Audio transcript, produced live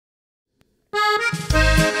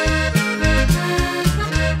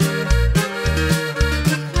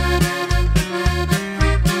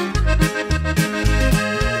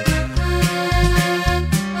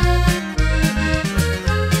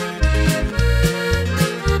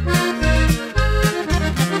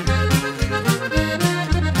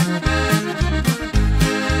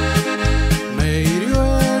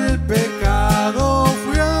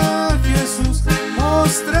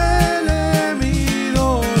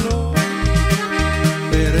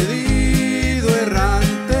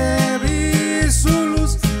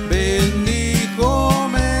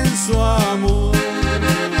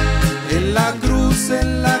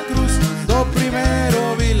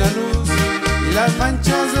las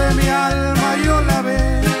manchas de mi alma yo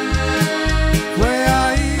lavé. Fue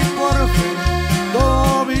ahí por fe,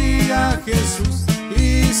 todo vi a Jesús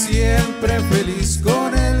y siempre feliz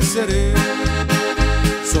con él seré.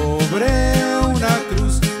 Sobre una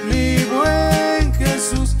cruz mi buen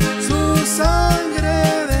Jesús su sangre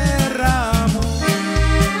derramó.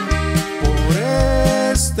 Por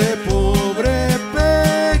este pobre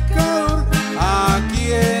pecador a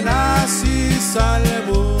quien así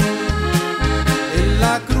salvó.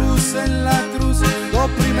 En la cruz, lo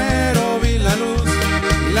primero vi la luz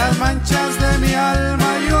y las manchas de mi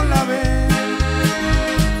alma yo lavé.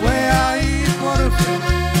 Fue ahí por fe,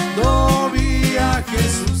 lo vi a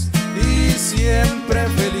Jesús y siempre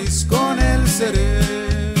feliz con él seré.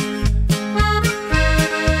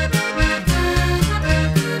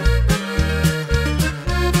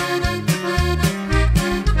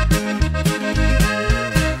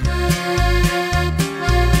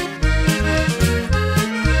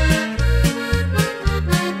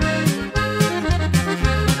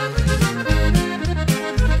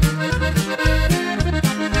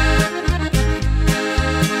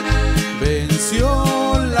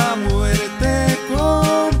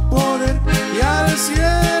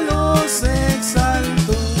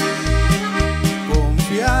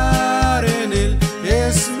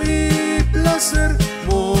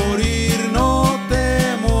 Morir no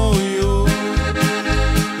temo yo.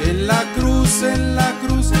 En la cruz,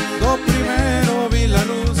 lo primero vi la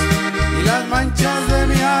luz y las manchas de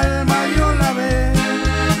mi alma yo lavé.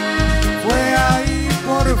 Fue ahí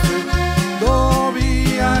por fe, lo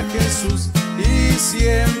vi a Jesús y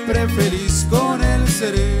siempre feliz con él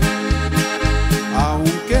seré.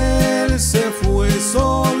 Aunque él se fue,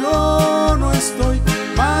 solo no estoy,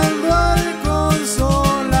 mando al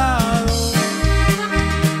consolador.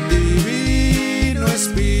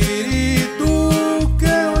 Espíritu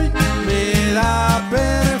que hoy me da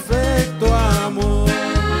perfecto amor.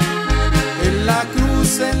 En la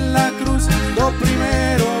cruz, lo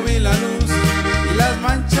primero vi la luz y las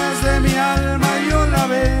manchas de mi alma yo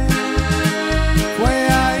lavé. Fue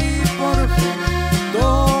ahí por fe,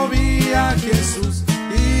 lo vi a Jesús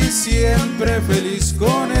y siempre feliz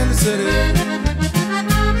con él seré.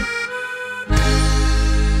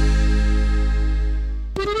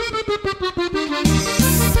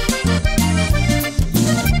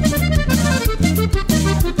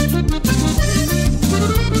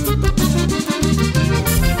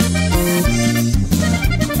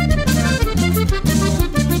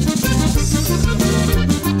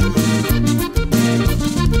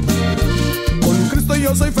 Con Cristo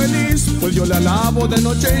yo soy feliz, pues yo le alabo de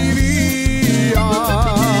noche y día.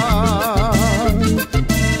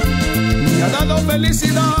 Me ha dado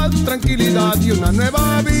felicidad, tranquilidad y una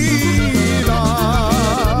nueva vida.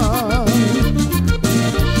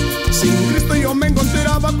 Sin Cristo yo me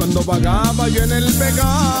encontraba cuando vagaba yo en el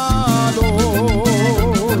pecado.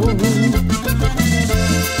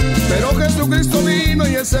 Pero Jesucristo vino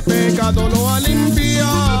y ese pecado lo ha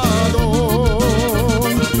limpiado.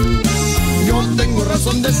 Yo tengo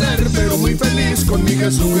razón de ser, pero muy feliz con mi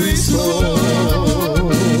Jesucristo.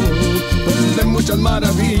 Pues de muchas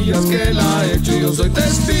maravillas que él ha hecho yo soy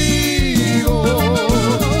testigo.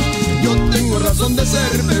 Yo tengo razón de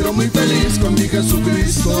ser, pero muy feliz con mi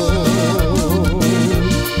Jesucristo.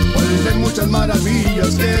 Pues de muchas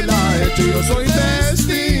maravillas que él ha hecho yo soy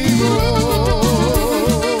testigo.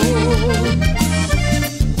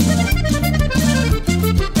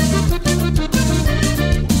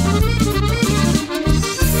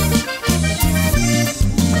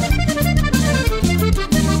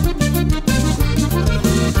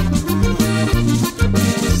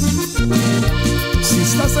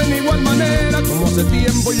 En igual manera como hace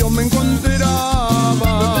tiempo yo me encontraba,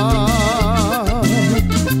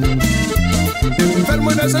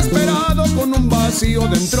 enfermo y desesperado con un vacío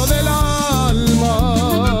dentro del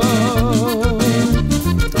alma.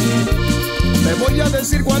 Te voy a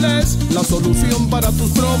decir cuál es la solución para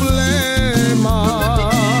tus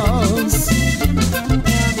problemas.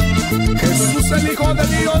 Jesús, el Hijo de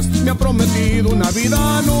Dios, me ha prometido una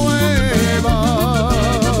vida nueva.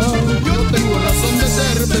 Tengo razón de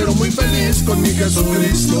ser, pero muy feliz con mi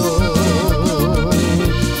Jesucristo.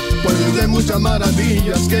 Pues de muchas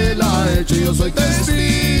maravillas que él ha hecho yo soy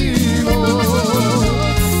testigo.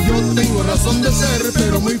 Yo tengo razón de ser,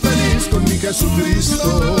 pero muy feliz con mi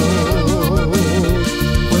Jesucristo.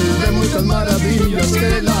 Pues de muchas maravillas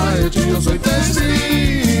que él ha hecho yo soy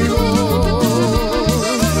testigo.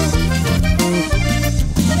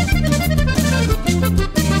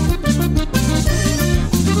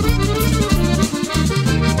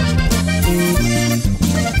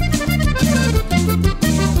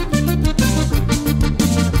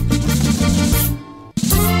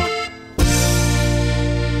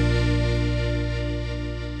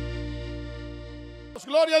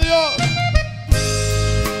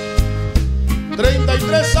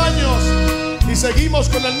 seguimos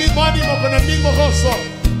con el mismo ánimo, con el mismo gozo.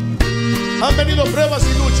 Han venido pruebas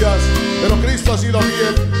y luchas, pero Cristo ha sido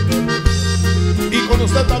fiel. Y con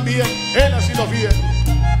usted también, Él ha sido fiel.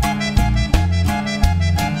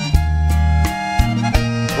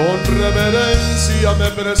 Con reverencia me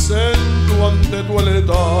presento ante tu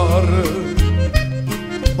altar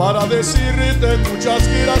para decirte muchas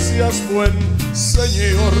gracias, buen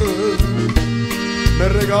Señor. Me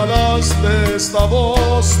regalaste esta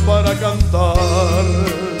voz para cantar,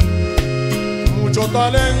 mucho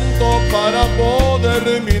talento para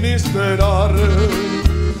poder ministrar.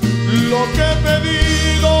 Lo que he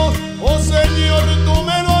pedido, oh Señor, tú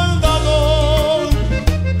me lo has dado.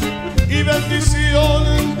 Y bendición,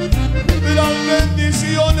 gran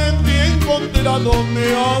bendición en ti he encontrado.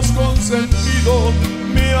 Me has consentido,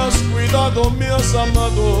 me has cuidado, me has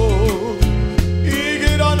amado. Y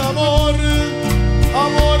gran amor,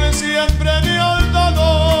 amor siempre me has dado.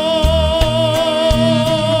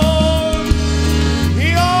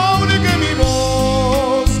 Y aunque mi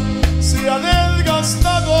voz se ha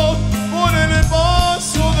desgastado por el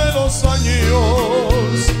paso de los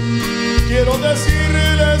años, quiero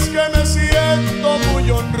decirles que me siento muy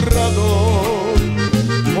honrado,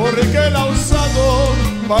 porque la he usado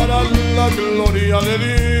para la gloria de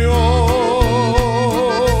Dios.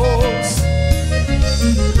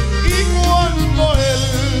 Y cuando Él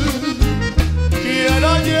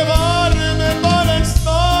quiera llevarme para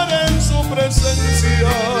estar en su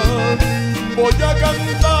presencia, voy a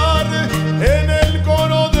cantar en el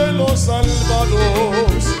coro de los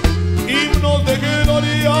salvados himnos de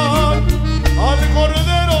gloria al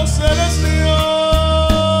Cordero Celestial.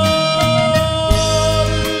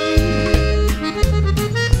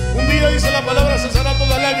 Un día dice la palabra, cesará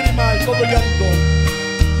toda lágrima y todo llanto.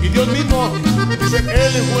 Y Dios mismo dice que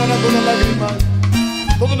Él enjugará toda lágrima.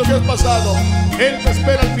 Todo lo que has pasado, Él te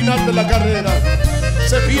espera al final de la carrera.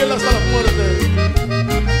 Sé fiel hasta la muerte.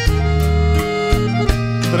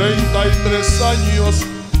 33 años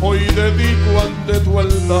hoy dedico ante tu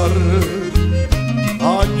altar,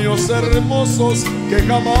 años hermosos que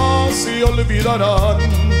jamás se olvidarán.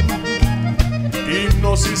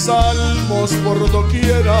 Himnos y salmos por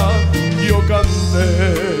doquiera yo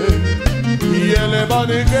canté, y el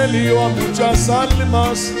evangelio a muchas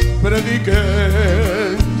almas prediqué.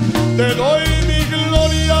 Te doy mis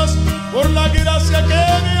glorias por la gracia que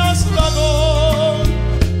me has dado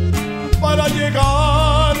para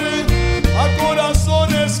llegar a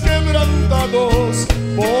corazones quebrantados.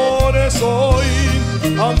 Por eso hoy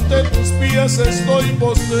ante tus pies estoy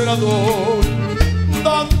postrado,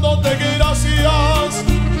 dándote gracias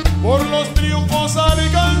por los triunfos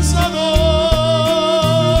alcanzados.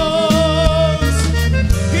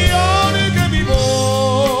 Y aunque mi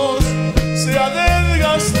voz se ha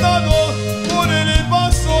desgastado por el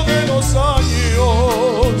paso de los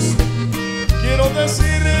años, quiero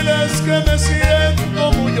decirles que me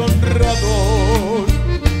siento muy honrado,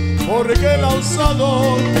 porque Él ha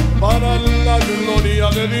usado para la gloria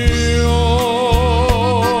de Dios.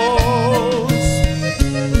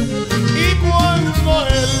 Y cuando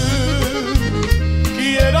Él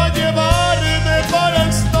quiera llevarme para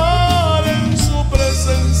estar en su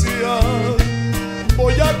presencia,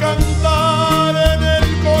 voy a cantar en el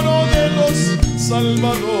coro de los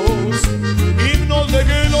salvados himnos de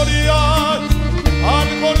gloria al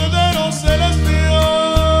Cordero Celestial.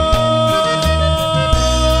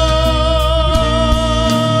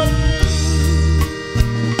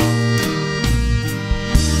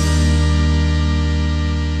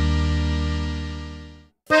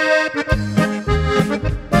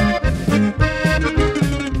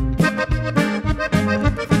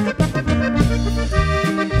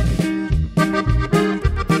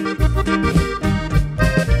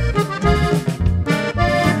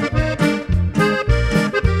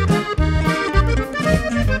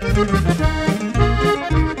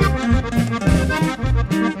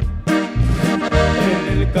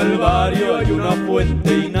 Calvario hay una fuente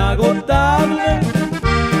inagotable,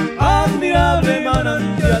 admirable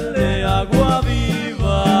manantial de agua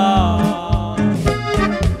viva.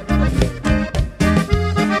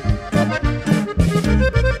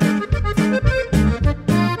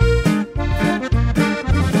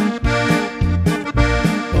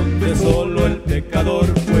 Donde solo el pecador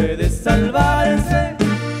puede salvarse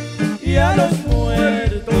y a los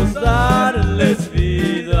muertos darles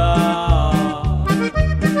vida.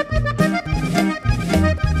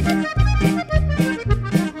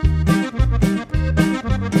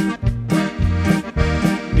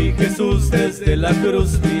 Jesús desde la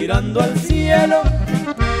cruz mirando al cielo,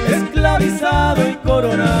 esclavizado y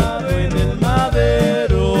coronado en el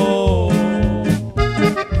madero.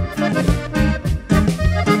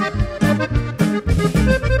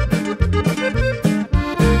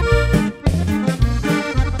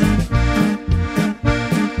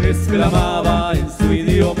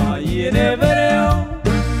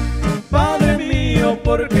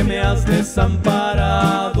 me has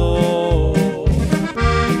desamparado.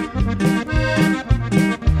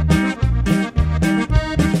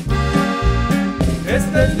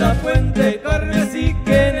 Esta es la fuente carmesí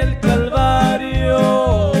que en el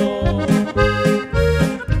Calvario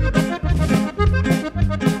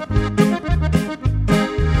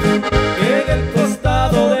que del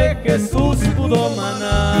costado de Jesús pudo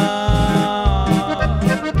manar.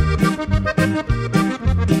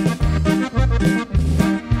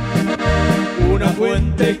 Una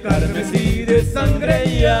fuente carmesí de sangre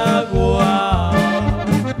y agua,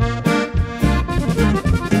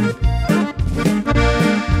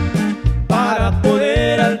 para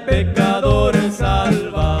poder al pecador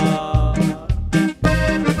salvar.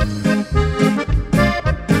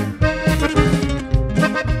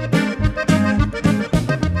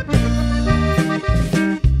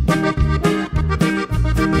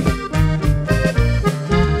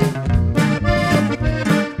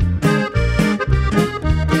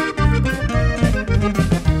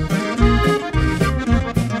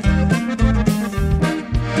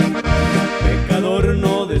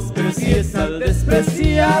 Al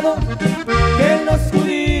despreciado que los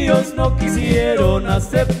judíos no quisieron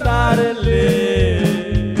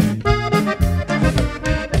aceptarle.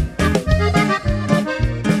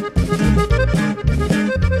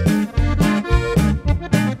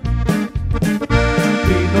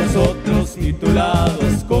 Y nosotros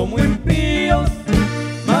titulados como impíos,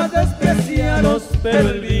 más despreciados, pero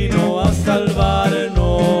él vino a salvarnos.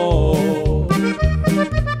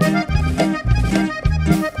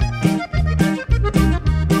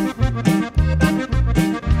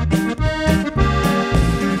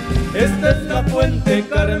 Esta es la fuente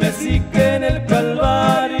carmesí que en el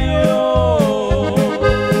Calvario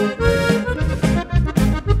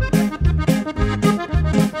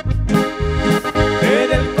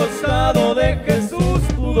en el costado de Jesús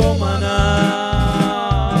pudo manar.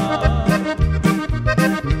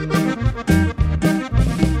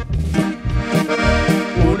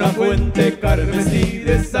 Una fuente carmesí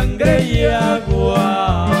de sangre y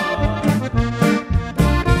agua,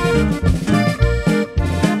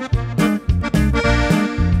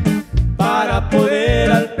 para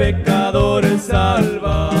poder al pecador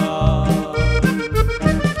salvar.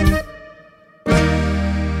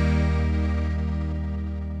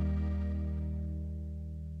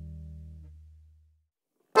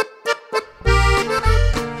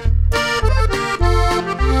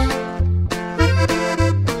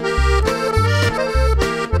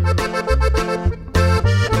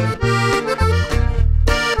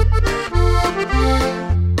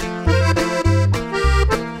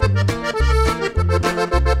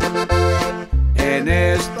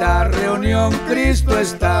 Cristo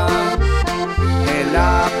está, Él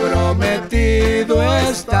ha prometido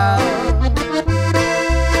estar.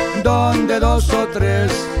 Donde dos o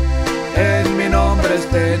tres en mi nombre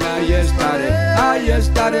estén, ahí estaré, ahí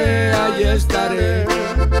estaré, ahí estaré.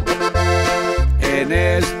 En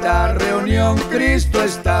esta reunión Cristo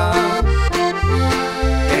está,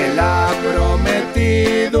 Él ha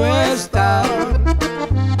prometido estar.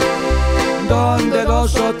 Donde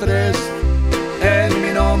dos o tres en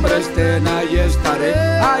mi nombre estén, ahí estaré,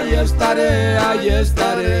 ahí estaré, ahí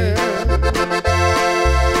estaré.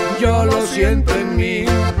 Yo lo siento en mí,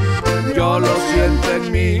 yo lo siento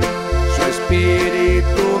en mí, su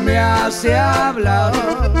espíritu me hace hablar.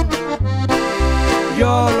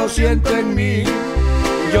 Yo lo siento en mí,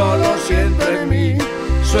 yo lo siento en mí,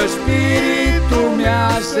 su espíritu me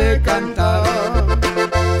hace cantar.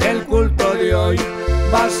 El culto de hoy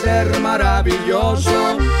va a ser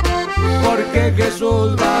maravilloso, porque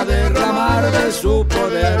Jesús va a derramar de su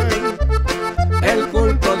poder. El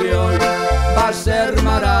culto de hoy va a ser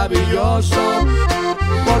maravilloso,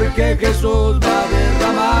 porque Jesús va a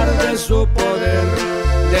derramar de su poder.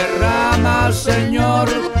 Derrama, Señor,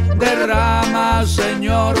 derrama,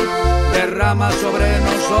 Señor, derrama sobre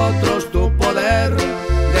nosotros tu poder.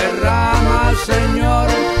 Derrama, Señor,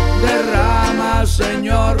 derrama,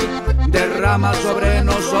 Señor, derrama sobre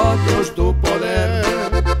nosotros tu poder.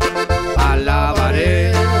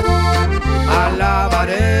 Alabaré,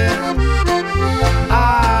 alabaré,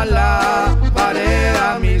 alabaré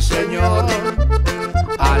a mi Señor.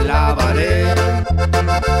 Alabaré,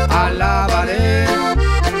 alabaré,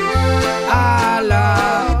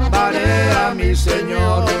 alabaré a mi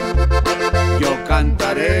Señor. Yo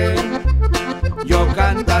cantaré, yo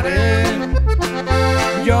cantaré,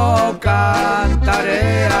 yo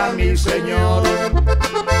cantaré a mi Señor.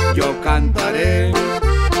 Yo cantaré,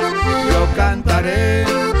 yo cantaré,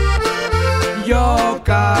 yo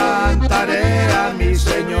cantaré a mi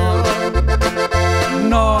Señor.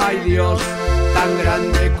 No hay Dios tan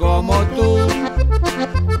grande como tú.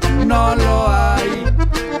 No lo hay,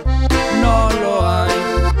 no lo hay,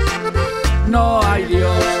 no hay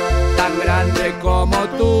Dios tan grande como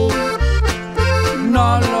tú.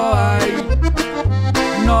 No lo hay,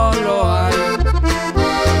 no lo hay,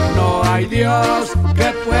 no hay Dios que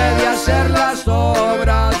puede hacer las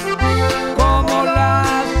obras como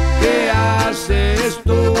las que haces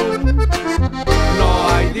tú. No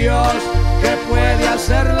hay Dios que puede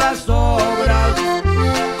hacer las obras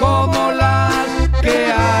como las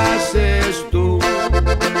que haces tú.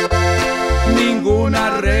 Ninguna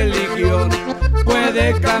religión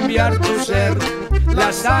puede cambiar tu ser.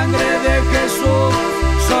 La sangre de Jesús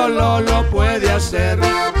solo lo puede hacer.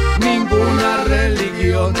 Ninguna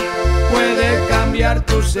religión puede cambiar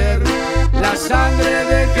tu ser. La sangre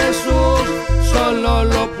de Jesús solo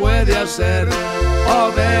lo puede hacer. Oh,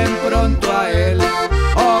 ven pronto a Él,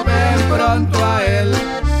 oh, ven pronto a Él,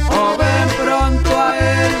 oh, ven pronto a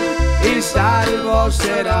Él y salvo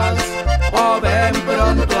serás. Oh, ven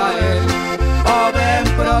pronto a Él, oh, ven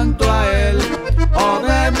pronto a Él, oh,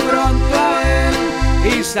 ven pronto a Él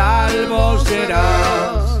y salvo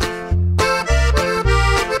serás.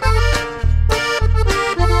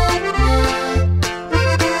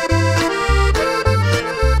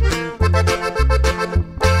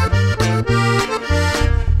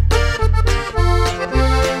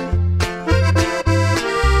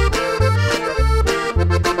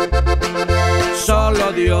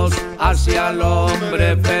 Solo Dios hace al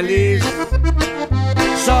hombre feliz.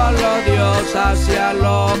 Solo Dios hace al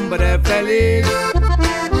hombre feliz.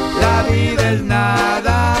 La vida es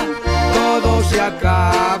nada, todo se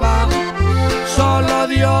acaba. Solo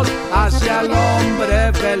Dios hace al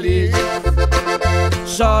hombre feliz.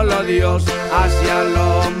 Solo Dios hace al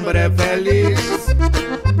hombre feliz.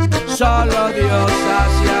 Solo Dios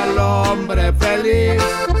hace al hombre feliz.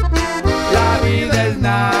 La vida es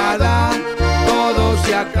nada, todo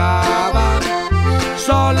se acaba.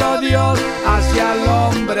 Solo Dios hace al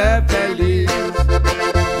hombre feliz.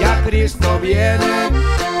 Ya Cristo viene,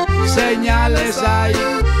 señales hay,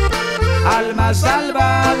 almas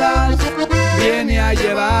salvadas viene a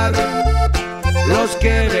llevar. Los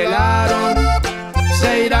que velaron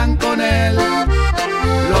se irán con Él,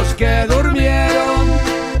 los que durmieron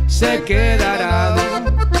se quedarán.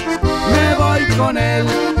 Me voy con Él,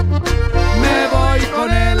 me voy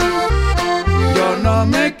con Él, yo no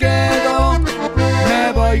me quedo,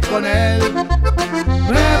 me voy con Él,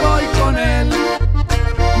 me voy con Él,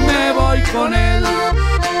 me voy con Él,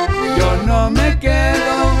 yo no me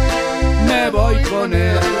quedo, me voy con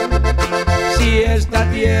Él. Si esta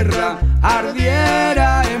tierra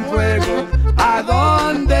ardiera en fuego, ¿a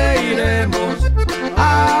dónde iremos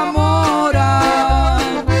a morar?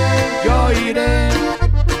 Yo iré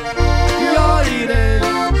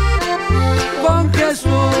con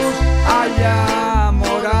Jesús allá a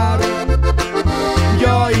morar.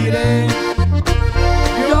 Yo iré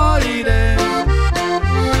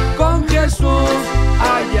con Jesús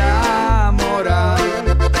allá a morar.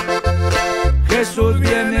 Jesús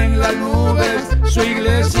viene en las nubes, su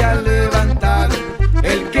iglesia a levantar.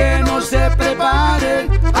 El que no se prepare,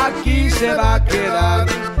 aquí se va a quedar.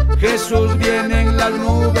 Jesús viene en las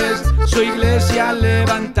nubes, su iglesia a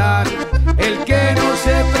levantar. El que no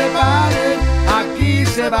se prepare, aquí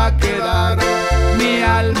se va a quedar. Mi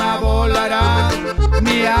alma volará,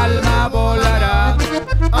 mi alma volará,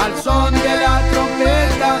 al son de la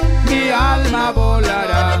trompeta, mi alma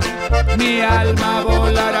volará, mi alma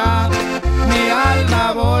volará, mi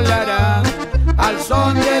alma volará, al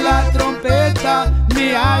son de la trompeta,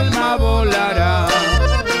 mi alma volará.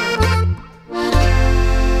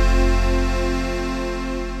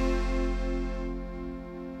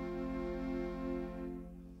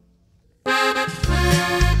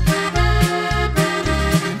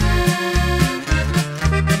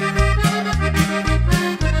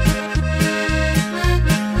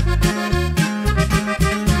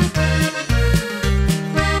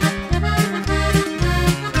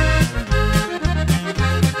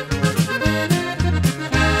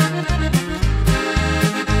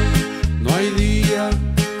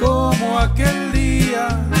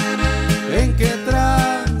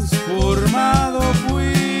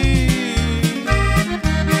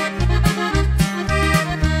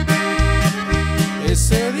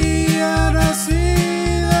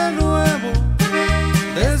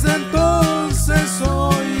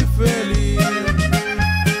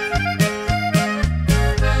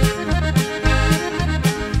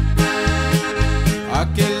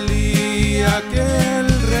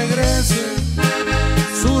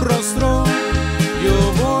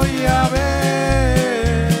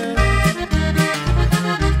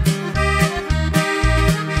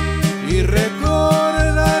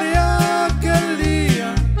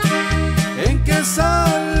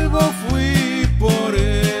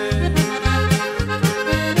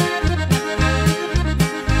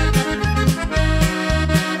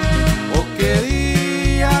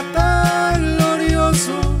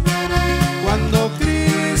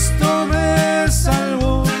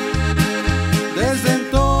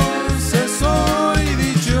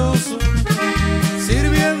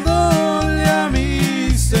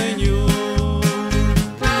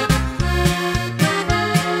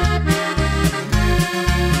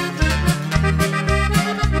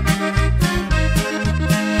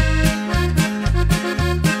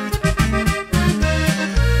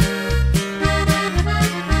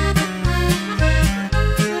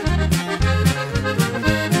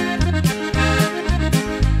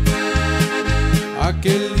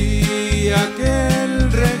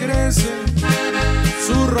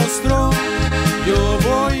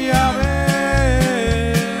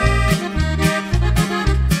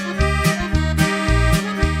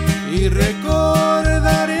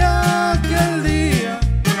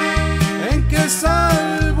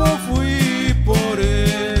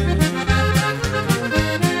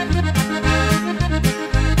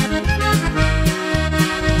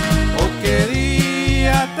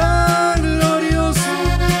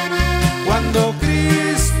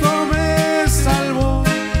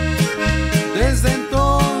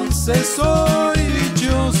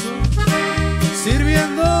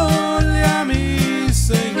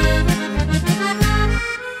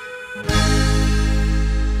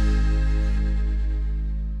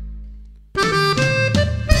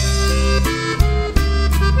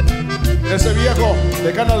 ese viejo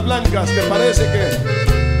de canas blancas que parece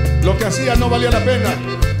que lo que hacía no valía la pena,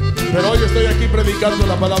 pero hoy estoy aquí predicando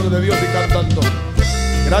la palabra de Dios y cantando.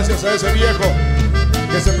 Gracias a ese viejo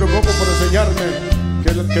que se preocupó por enseñarme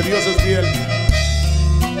que Dios es fiel.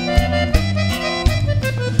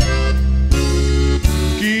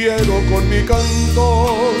 Quiero con mi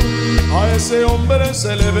canto a ese hombre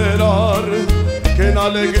celebrar, que en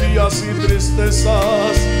alegrías y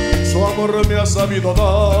tristezas su amor me ha sabido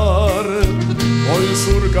dar. Hoy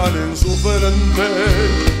surcan en su frente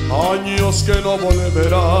años que no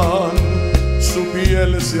volverán, su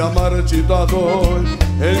piel se ha marchitado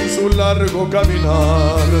en su largo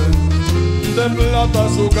caminar. De plata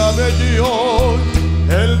su cabello,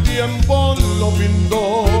 el tiempo lo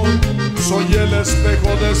pintó, soy el espejo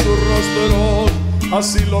de su rostro,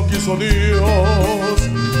 así lo quiso Dios.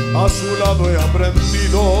 A su lado he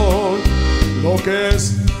aprendido lo que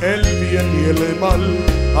es el bien y el mal,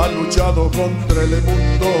 ha luchado contra el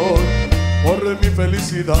mundo por mi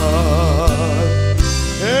felicidad.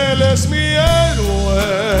 Él es mi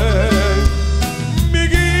héroe, mi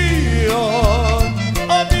guía,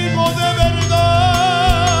 amigo de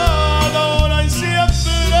verdad, ahora y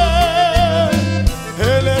siempre.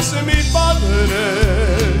 Él es mi padre,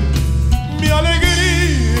 mi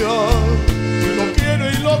alegría, y lo quiero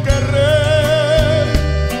y lo querré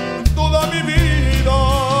toda mi vida.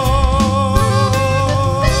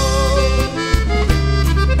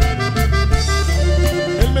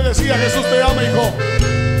 Él me decía: Jesús te ama, hijo.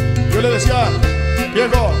 Yo le decía: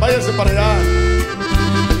 viejo, váyase para allá.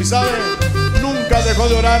 Y sabe, nunca dejó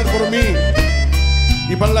de orar por mí.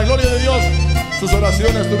 Y para la gloria de Dios, sus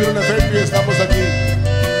oraciones tuvieron efecto y estamos aquí.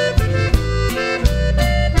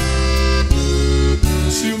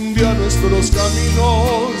 Si un día nuestros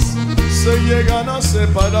caminos se llegan a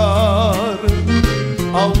separar,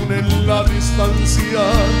 aún en la distancia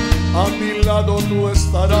a mi lado tú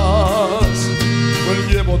estarás. Pues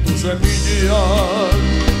llevo tu semilla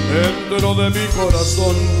dentro de mi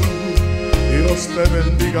corazón. Dios te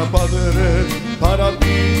bendiga, Padre, para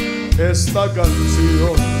ti esta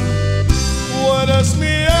canción. Tú eres mi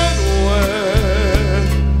héroe,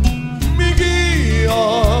 mi guía,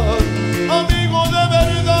 amigo de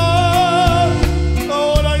verdad,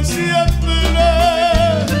 ahora y siempre.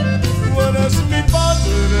 Tú eres mi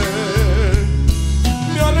Padre,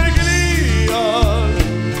 mi alegría,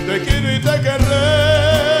 te quiero y te querré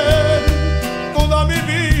toda mi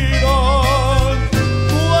vida.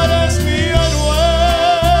 Tú eres mi héroe,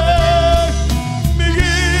 mi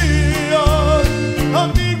guía,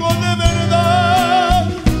 amigo de verdad,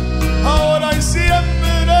 ahora y siempre.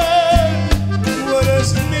 Tú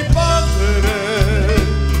eres mi Padre,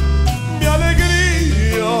 mi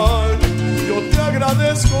alegría. Yo te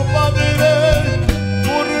agradezco, Padre,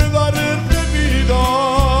 por darme vida.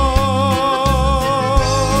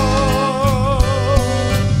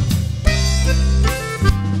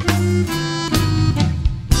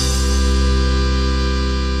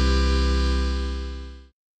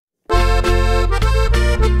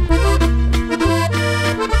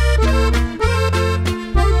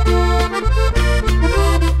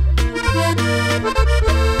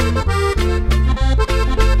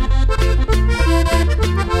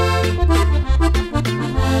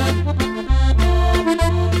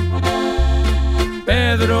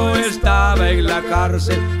 Pedro estaba en la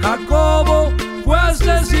cárcel, Jacobo fue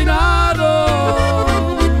asesinado.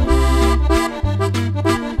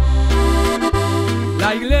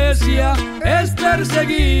 La iglesia es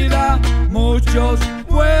perseguida, muchos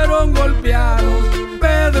fueron golpeados,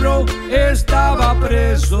 Pedro estaba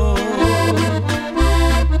preso.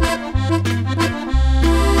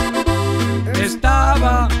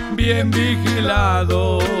 Estaba bien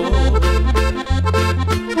vigilado.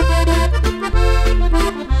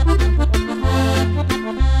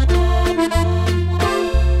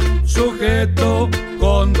 Sujeto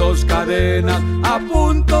con 2 cadenas, a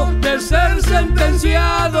punto de ser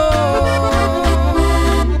sentenciado.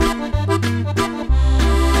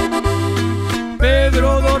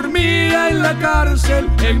 Pedro dormía en la cárcel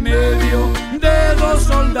en medio de 2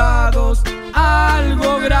 soldados.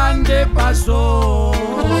 Algo grande pasó.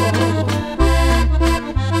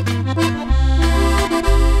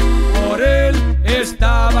 Por él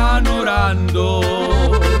estaban orando.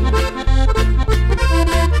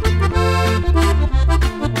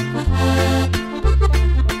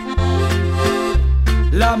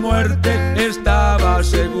 La muerte estaba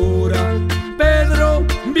segura, Pedro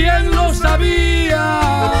bien lo sabía.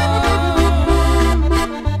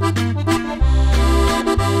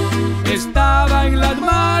 Estaba en las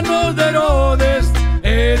manos de Herodes,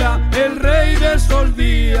 era el rey de esos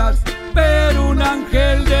días, pero un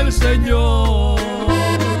ángel del Señor.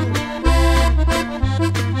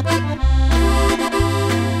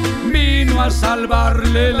 Vino a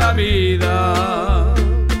salvarle la vida.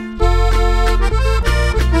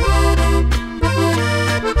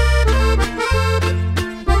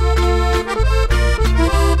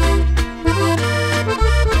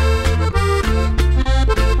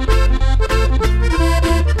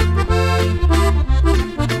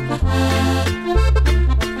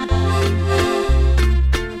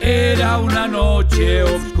 Era una noche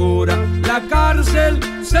oscura, la cárcel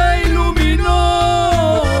se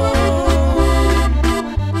iluminó.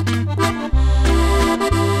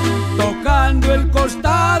 Tocando el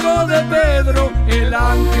costado de Pedro, el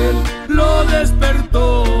ángel lo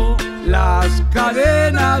despertó. Las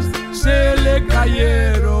cadenas se le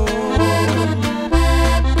cayeron.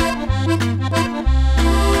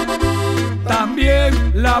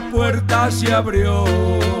 También la puerta se abrió.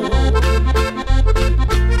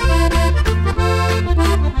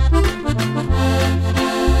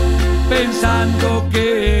 Pensando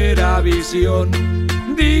que era visión,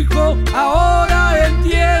 dijo: ahora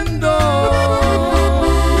entiendo.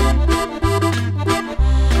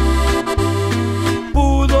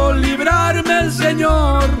 Pudo librarme el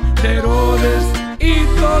Señor de Herodes y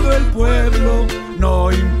todo el pueblo.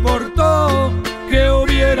 No importó que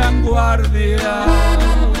hubieran guardias,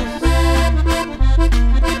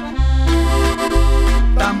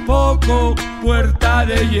 tampoco puerta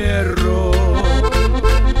de hierro.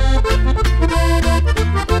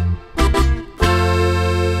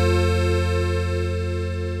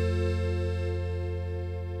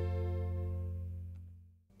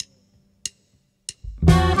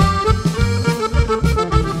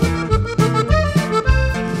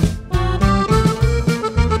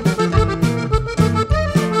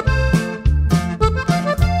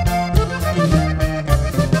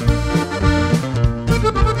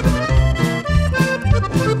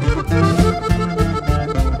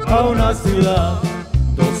 A una ciudad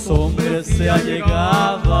dos hombres se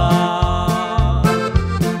allegaban,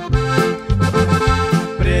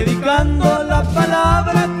 predicando la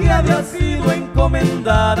palabra que había sido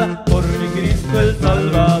encomendada por mi Cristo el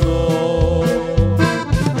Salvador.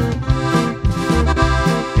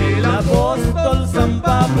 El apóstol San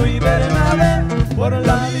Pablo y Bernabé, por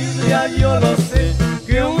la Biblia yo lo sé,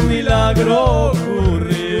 que un milagro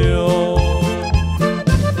ocurrió.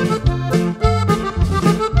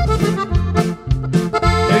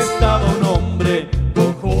 Estaba un hombre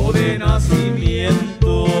cojo de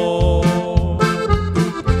nacimiento.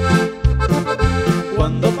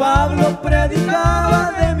 Cuando Pablo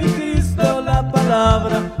predicaba de mi Cristo la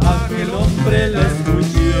palabra, aquel hombre la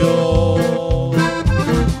escuchó.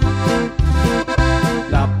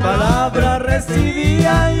 La palabra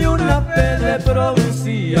recibía y una fe le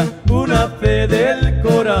producía, una fe del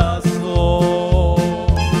corazón.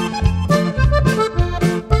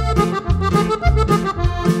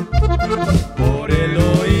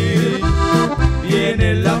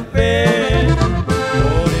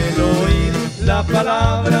 La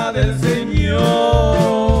palabra del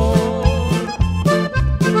Señor.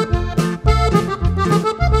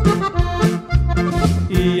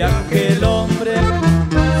 Y aquel hombre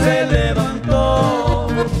se levantó.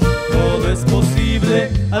 Todo es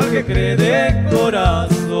posible al que cree de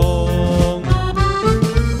corazón.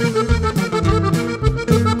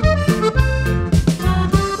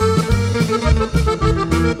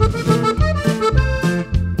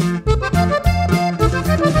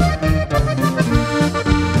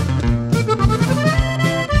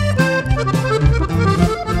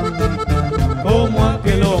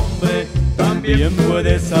 También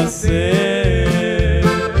puedes hacer.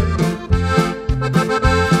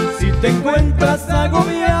 Si te encuentras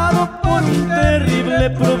agobiado por un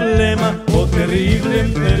terrible problema o terrible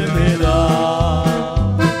enfermedad,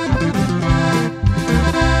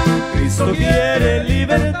 Cristo quiere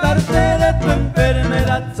libertarte de tu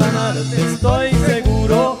enfermedad, sanarte, estoy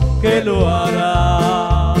seguro que lo hará.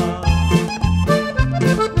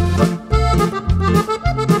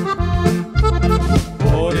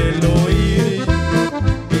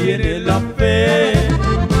 Viene la fe,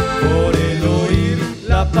 por el oír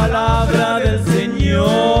la palabra del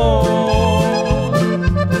Señor.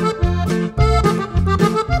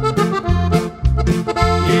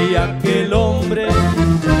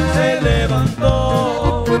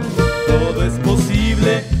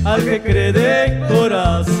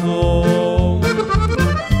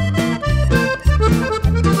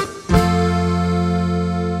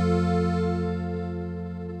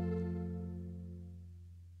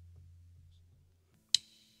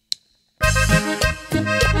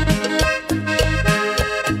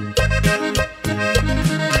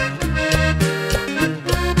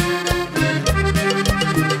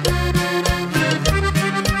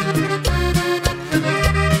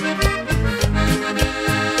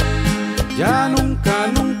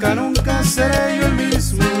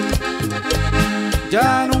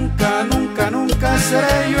 Ya nunca, nunca, nunca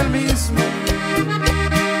seré yo el mismo.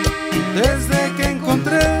 Desde que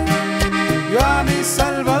encontré yo a mi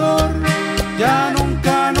Salvador, ya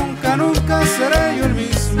nunca, nunca, nunca seré yo el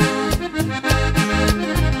mismo.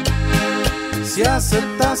 Si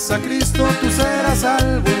aceptas a Cristo, tú serás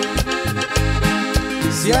salvo.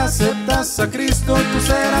 Si aceptas a Cristo, tú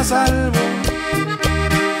serás salvo.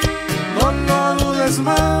 No lo dudes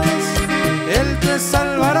más, Él te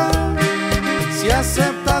salvará. Si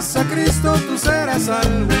aceptas a Cristo, tú serás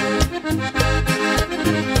salvo.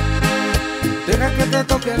 Deja que te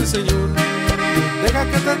toque el Señor. Deja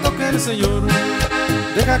que te toque el Señor.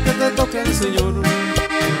 Deja que te toque el Señor.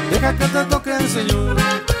 Deja que te toque el Señor.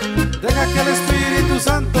 Deja que el Espíritu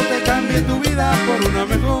Santo te cambie tu vida por una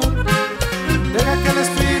mejor. Deja que el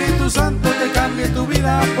Espíritu Santo te cambie tu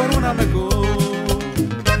vida por una mejor.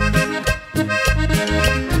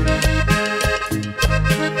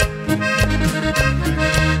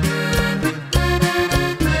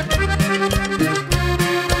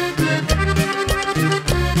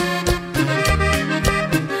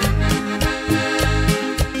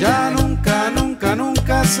 Ya nunca, nunca,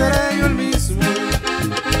 nunca seré yo el mismo.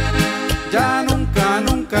 Ya nunca,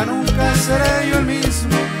 nunca, nunca seré yo el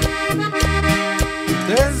mismo.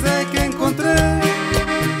 Desde que encontré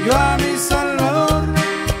yo a mi Salvador,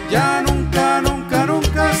 ya nunca, nunca,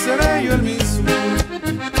 nunca seré yo el mismo.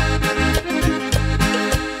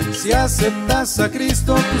 Si aceptas a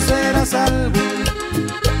Cristo, tú serás salvo.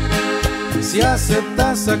 Si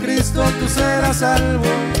aceptas a Cristo, tú serás salvo.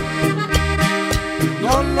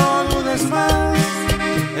 No lo dudes más,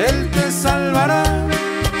 Él te salvará.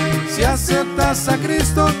 Si aceptas a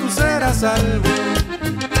Cristo, tú serás salvo.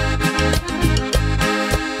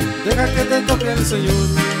 Deja que te toque el Señor.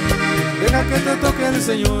 Deja que te toque el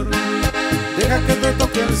Señor. Deja que te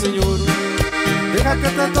toque el Señor. Deja que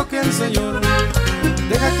te toque el Señor.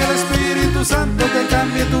 Deja que el Espíritu Santo te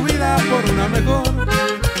cambie tu vida por una mejor.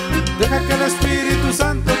 Deja que el Espíritu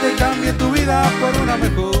Santo te cambie tu vida por una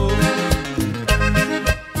mejor.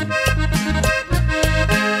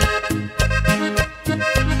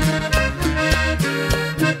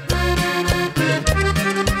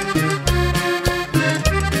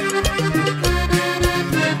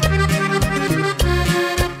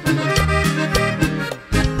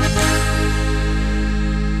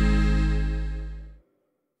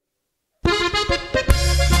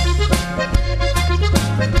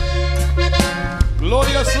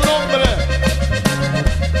 Gloria a su nombre,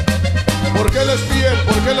 porque Él es fiel,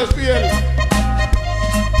 porque Él es fiel.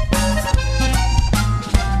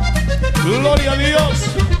 Gloria a Dios.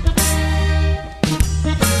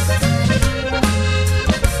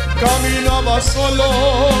 Caminaba solo,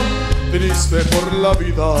 triste por la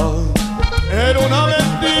vida. Era una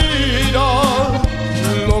mentira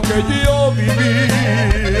lo que yo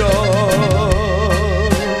vivía.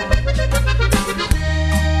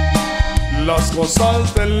 Las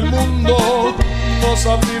cosas del mundo no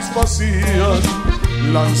satisfacían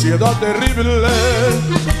la ansiedad terrible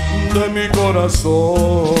de mi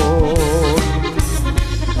corazón.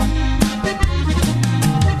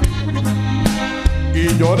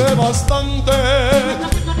 Y lloré bastante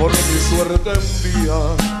por mi suerte un día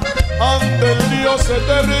ante el Dios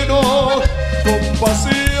eterno,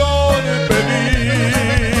 compasión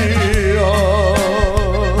pedía.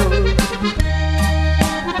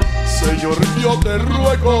 Señor, yo te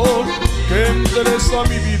ruego que entres a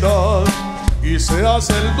mi vida y seas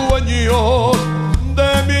el dueño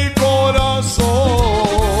de mi corazón.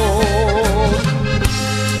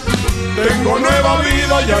 Tengo nueva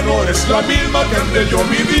vida, ya no es la misma que antes yo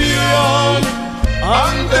vivía.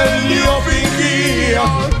 Antes yo fingía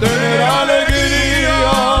tener alegría,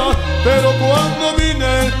 pero cuando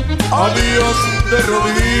vine a Dios de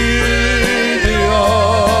rodillas,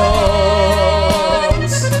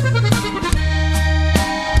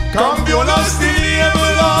 cambio las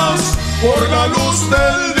tinieblas por la luz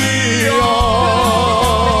del día.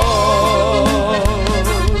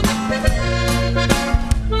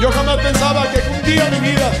 Yo jamás pensaba que un día mi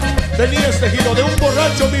vida tenía este giro. De un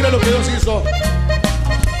borracho, mira lo que Dios hizo.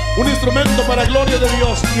 Un instrumento para gloria de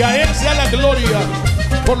Dios, y a Él sea la gloria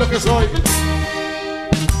por lo que soy.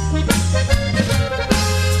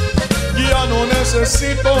 Ya no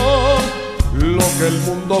necesito lo que el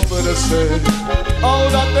mundo ofrece.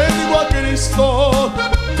 Ahora tengo a Cristo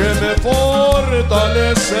que me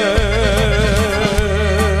fortalece.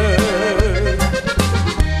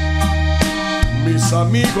 Mis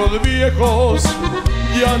amigos viejos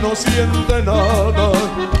ya no sienten nada,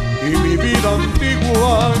 y mi vida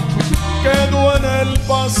antigua quedó en el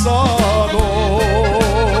pasado.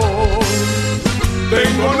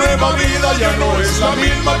 Tengo nueva vida, ya no es la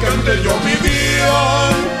misma que antes yo vivía.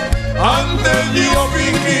 Antes yo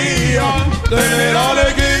fingía tener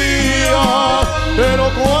alegría, pero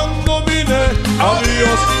cuando vine a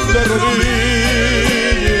Dios de rodillas,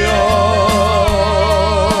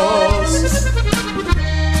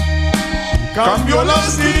 cambió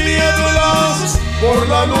las tinieblas por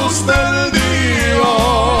la luz del día.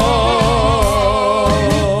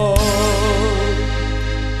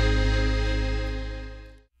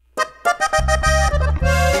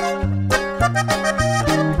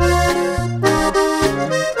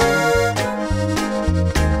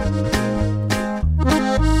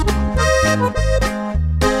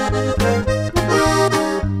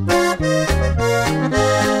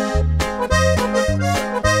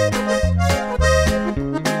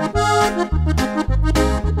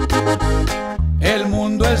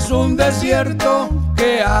 Un desierto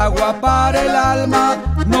que agua para el alma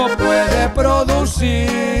no puede producir.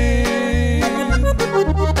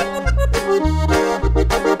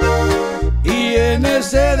 Y en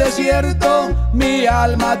ese desierto mi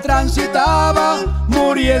alma transitaba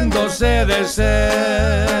muriéndose de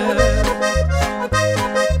sed.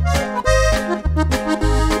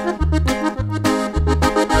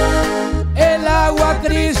 El agua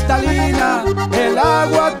cristalina, el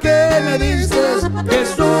agua que me diste,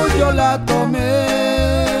 Jesús, yo la tomé.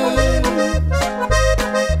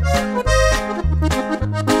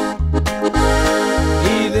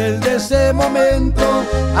 Y desde ese momento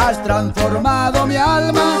has transformado mi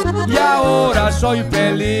alma y ahora soy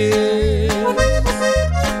feliz.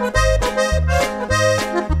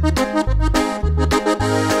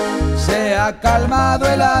 Se ha calmado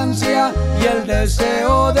el ansia y el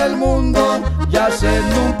deseo del mundo, ya sé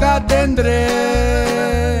nunca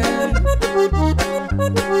tendré.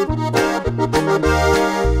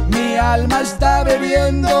 Mi alma está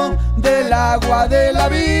bebiendo del agua de la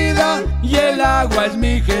vida y el agua es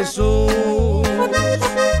mi Jesús.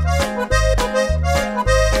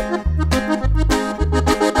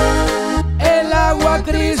 El agua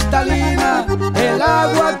cristalina, el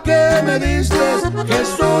agua que me diste,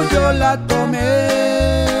 Jesús, yo la tomé.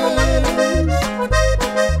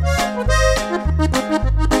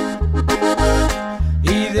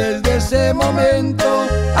 Y desde ese momento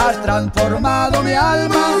has transformado mi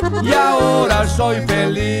alma y ahora soy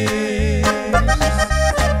feliz.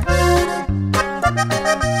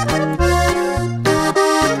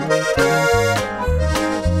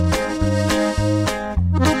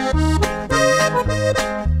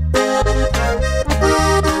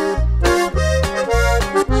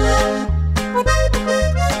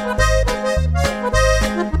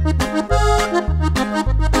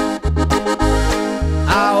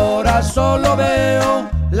 Ahora solo veo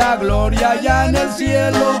la gloria ya en el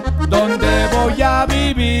cielo, donde voy a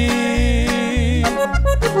vivir.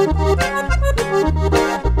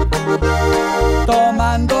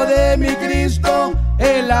 Tomando de mi Cristo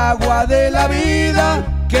el agua de la vida,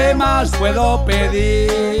 ¿qué más puedo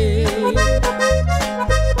pedir?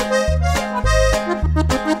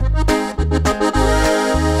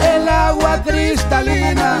 El agua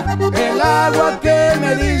cristalina, el agua que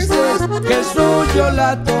me diste, Jesús, yo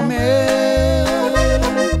la tomé.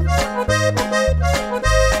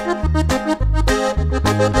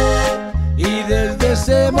 Y desde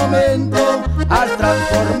ese momento has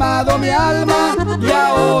transformado mi alma y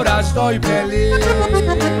ahora estoy feliz.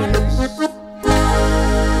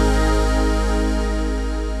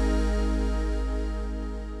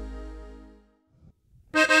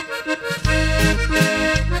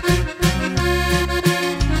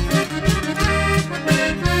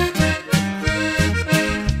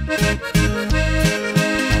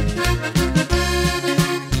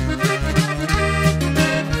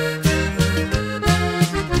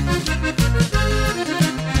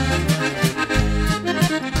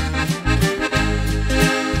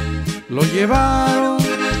 Lo llevaron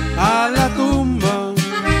a la tumba,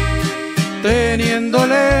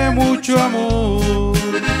 teniéndole mucho amor,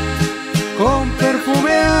 con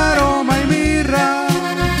perfume, aroma y mirra,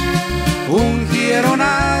 ungieron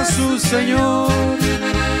a su Señor,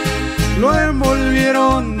 lo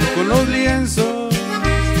envolvieron con los lienzos,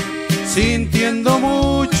 sintiendo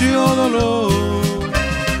mucho dolor.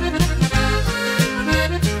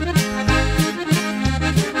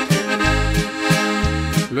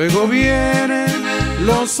 Luego vienen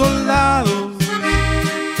los soldados,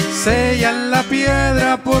 sellan la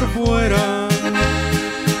piedra por fuera.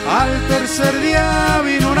 Al tercer día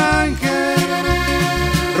vino un ángel,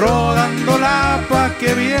 rodándola pa'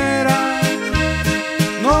 que viera,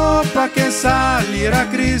 no pa' que saliera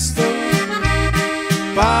Cristo,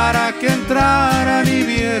 para que entraran y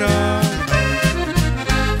viera.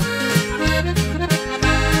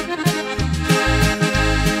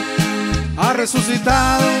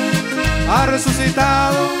 resucitado, ha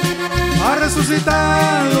resucitado, ha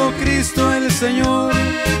resucitado Cristo el Señor.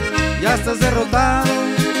 Ya estás derrotado,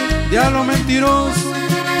 diablo mentiroso,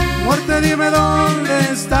 muerte dime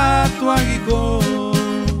dónde está tu aguijón.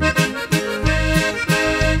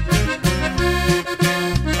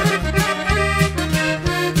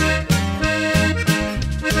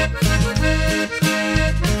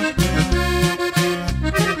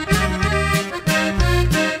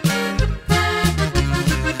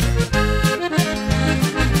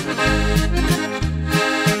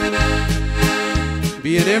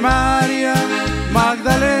 Viene María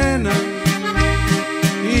Magdalena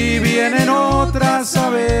y vienen otras a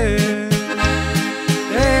ver.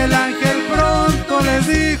 El ángel pronto les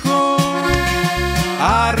dijo,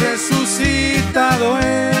 ha resucitado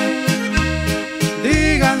él.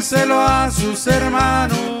 Díganselo a sus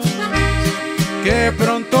hermanos, que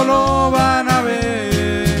pronto lo van a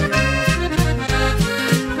ver.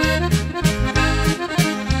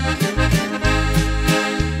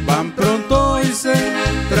 Van pronto y se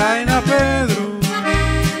traen a Pedro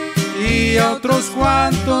y a otros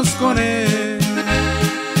cuantos con él.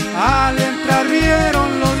 Al entrar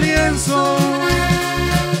vieron los lienzos,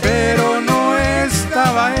 pero no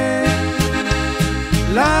estaba él.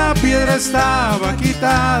 La piedra estaba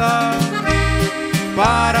quitada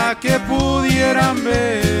para que pudieran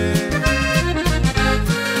ver.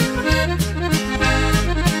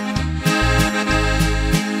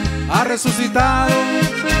 Ha resucitado,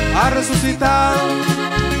 ha resucitado,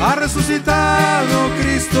 ha resucitado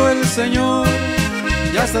Cristo el Señor.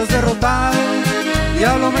 Ya estás derrotado,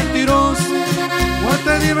 diablo mentiroso,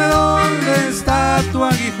 muerte dime dónde está tu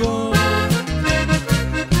aguijón.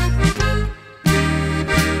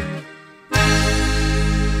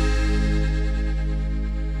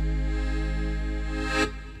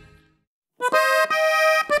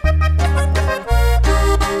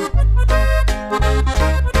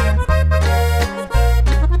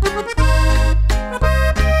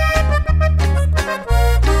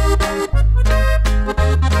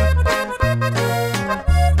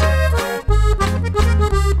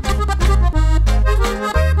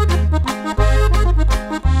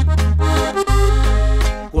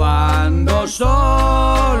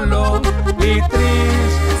 Solo y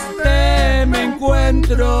triste me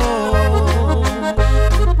encuentro,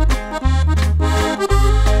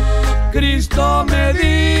 Cristo me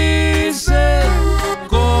dice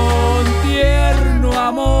con tierno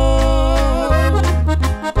amor,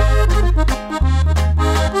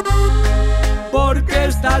 porque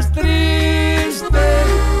estás triste,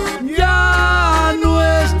 ya no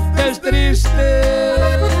estés triste.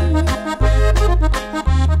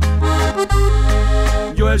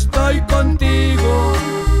 Yo estoy contigo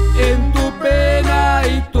en tu pena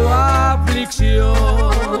y tu aflicción.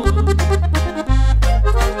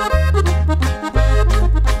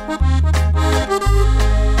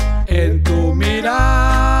 En tu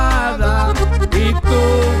mirada y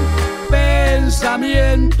tu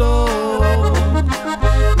pensamiento.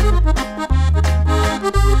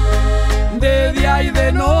 De día y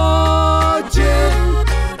de noche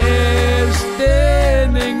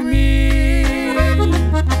estén en mí.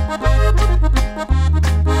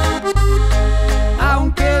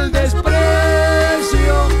 Aunque el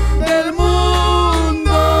desprecio del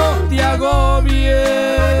mundo te agobie,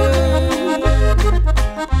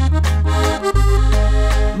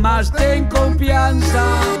 mas ten confianza,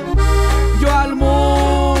 yo al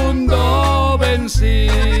mundo vencí.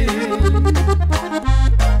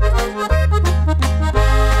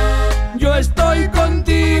 Yo estoy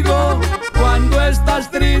contigo cuando estás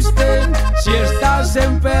triste, si estás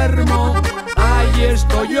enfermo, ahí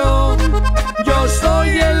estoy yo. Yo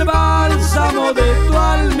soy el bálsamo de tu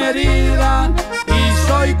alma herida y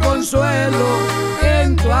soy consuelo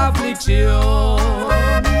en tu aflicción.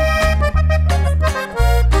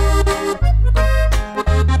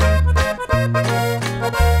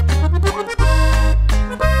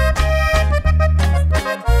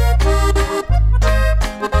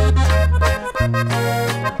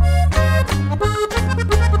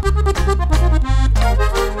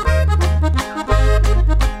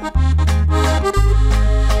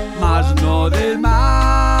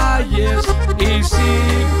 Y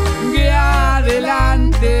sigue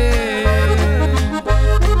adelante.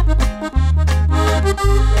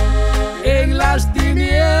 En las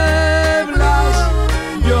tinieblas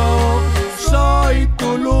yo soy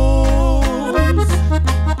tu luz.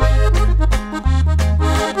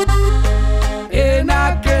 En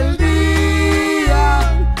aquel día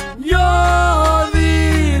yo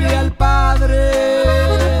diré al Padre,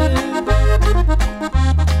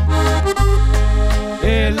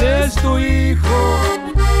 Él es tu Hijo,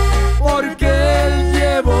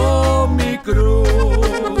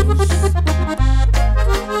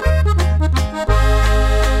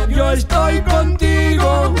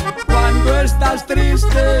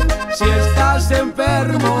 Si estás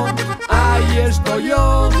enfermo, ahí estoy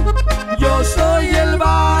yo. Yo soy el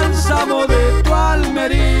bálsamo de tu alma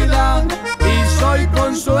herida y soy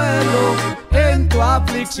consuelo en tu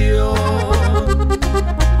aflicción.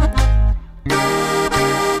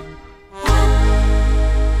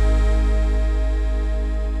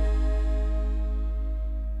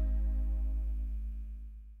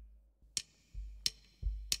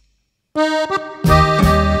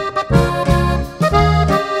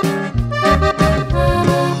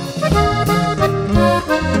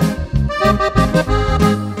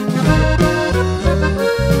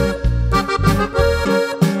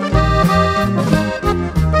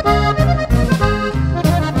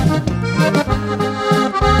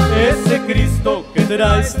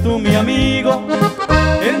 Traes tú, mi amigo,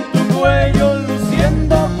 en tu cuello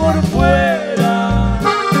luciendo por fuera.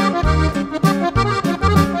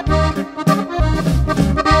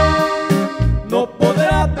 No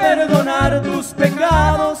podrá perdonar tus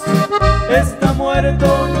pecados, está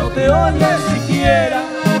muerto, no te oye siquiera.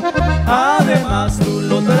 Además tú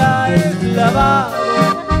lo traes lavado,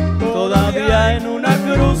 todavía en una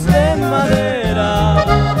cruz de madera.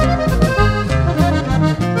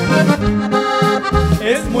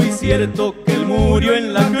 Es muy cierto que él murió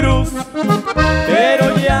en la cruz,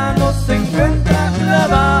 pero ya no se encuentra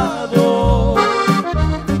clavado.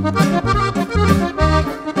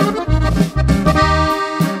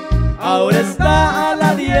 Ahora está a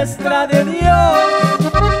la diestra de Dios,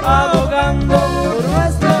 abogando por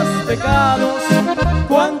nuestros pecados.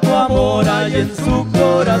 Cuánto amor hay en su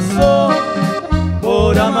corazón,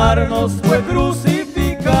 por amarnos fue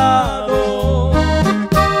crucificado.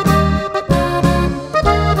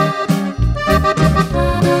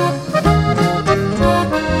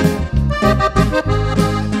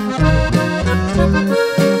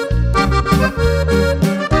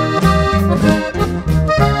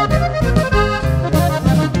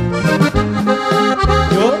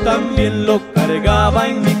 Lo cargaba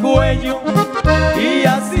en mi cuello y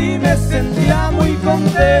así me sentía muy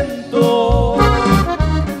contento.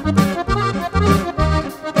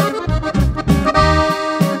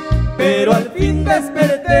 Pero al fin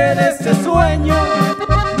desperté de ese sueño,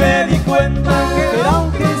 me di cuenta que era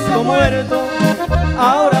un Cristo muerto.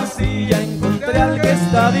 Ahora sí ya encontré al que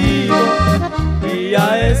está vivo y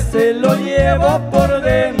a ese lo llevo por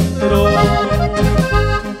dentro.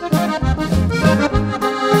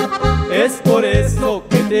 Es por eso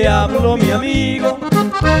que te hablo, mi amigo,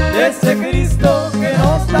 de ese Cristo que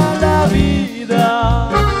nos da la vida.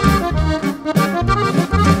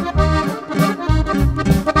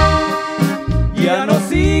 Ya no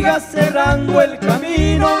sigas cerrando el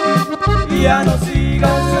camino, ya no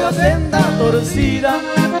sigas la senda torcida,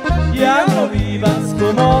 ya no vivas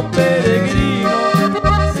como peregrino,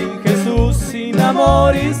 sin Jesús, sin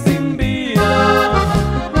amor y sin vida.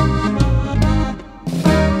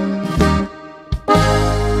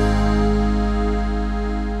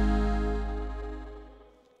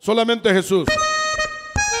 Solamente Jesús.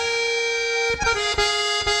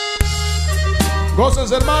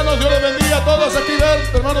 Goces, hermanos, Dios les bendiga a todos aquí, ven,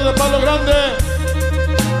 hermanos de Palo Grande.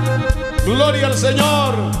 Gloria al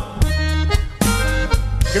Señor.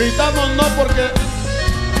 Gritamos no porque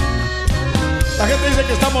la gente dice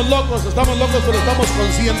que estamos locos, pero estamos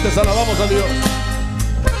conscientes, alabamos a Dios.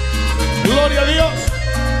 Gloria a Dios.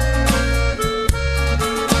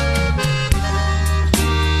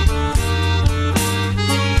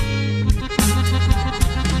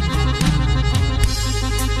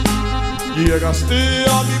 Llegaste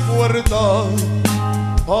a mi puerta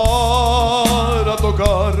para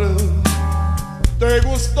tocar, te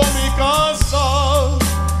gustó mi casa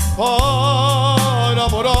para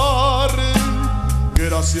morar.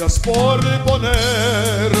 Gracias por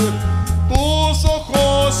poner tus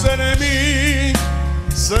ojos en mí,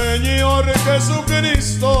 Señor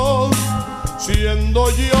Jesucristo, siendo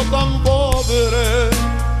yo tan pobre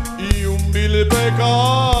y un vil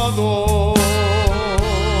pecador.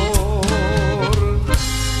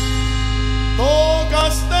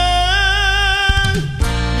 Tocaste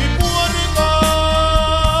mi puerta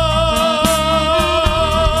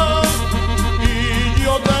y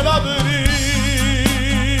yo te la abrí.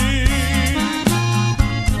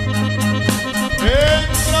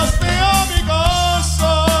 Entraste a mi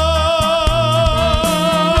casa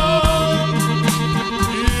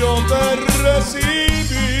y yo te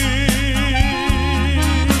recibí.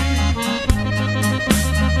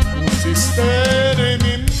 Pusiste en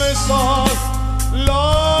mi mesa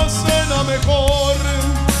la cena mejor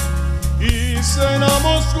y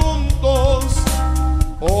cenamos juntos.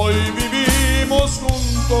 Hoy vivimos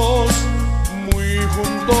juntos, muy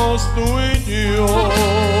juntos tú y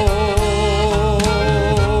yo.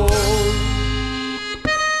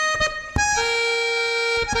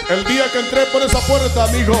 El día que entré por esa puerta,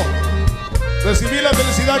 amigo, recibí la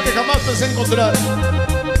felicidad que jamás pensé encontrar.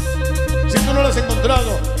 Si tú no la has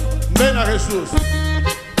encontrado, ven a Jesús.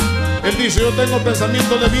 Él dice, yo tengo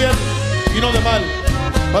pensamiento de bien y no de mal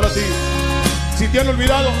para ti. Si te han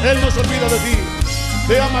olvidado, Él no se olvida de ti.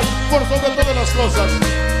 Te ama por sobre todas las cosas.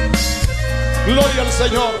 Gloria al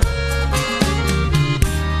Señor.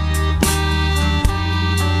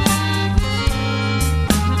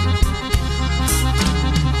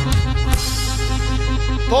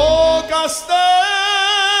 Tocaste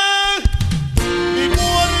mi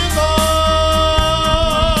puerta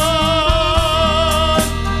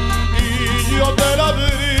y yo te la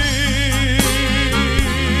abrí.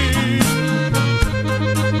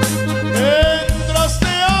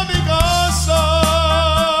 Entraste a mi casa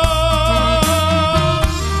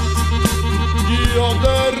y yo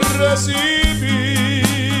te recibí.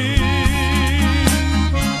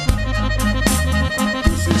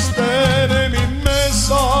 Pusiste de mi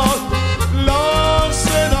la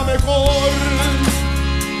cena mejor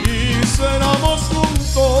y cenamos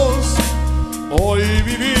juntos. Hoy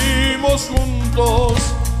vivimos juntos,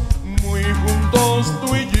 muy juntos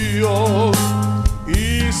tú y yo.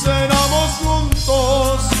 Y cenamos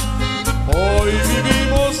juntos, hoy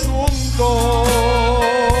vivimos juntos,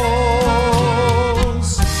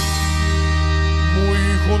 muy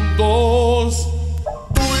juntos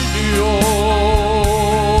tú y yo.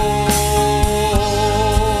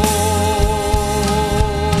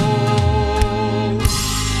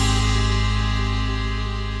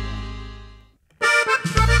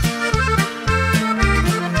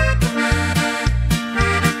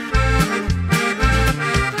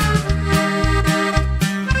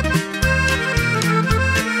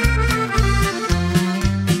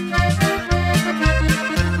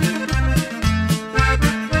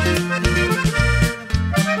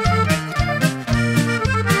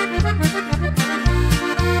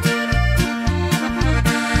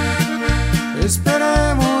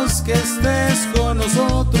 Esperemos que estés con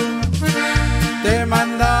nosotros, te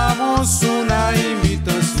mandamos una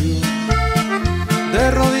invitación.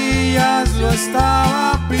 De rodillas lo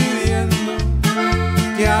estaba pidiendo,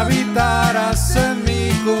 que habitaras en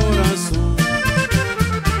mi corazón.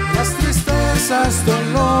 Las tristezas,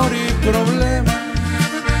 dolor y problemas,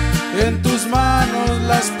 en tus manos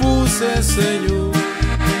las puse, Señor.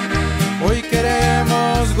 Hoy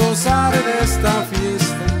queremos gozar de esta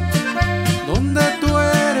fiesta donde tú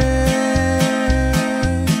eres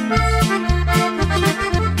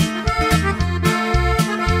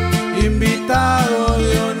invitado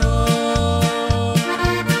de honor.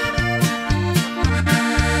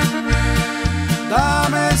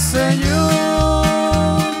 Dame, Señor,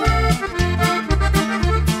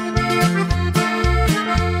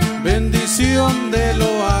 bendición de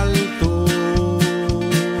lo alto.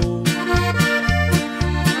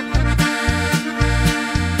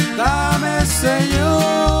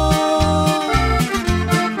 Señor,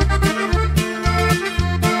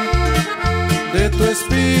 de tu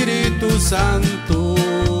Espíritu Santo.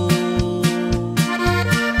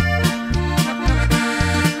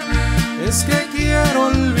 Es que quiero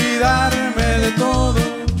olvidarme de todo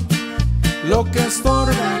lo que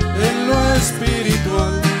estorba en lo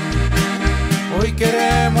espiritual. Hoy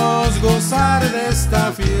queremos gozar de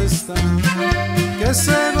esta fiesta, que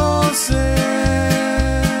se goce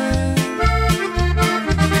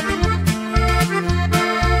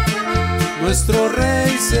nuestro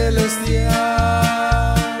Rey Celestial.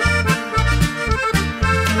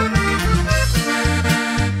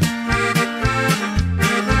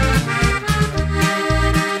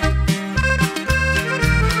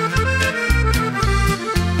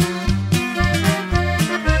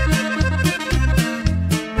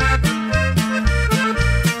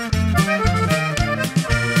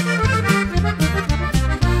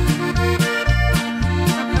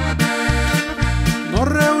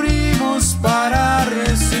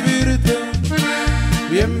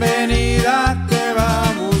 Bienvenida te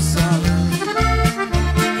vamos a dar.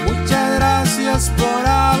 Muchas gracias por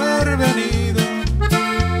haber venido.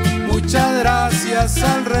 Muchas gracias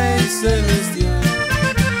al Rey Celestial.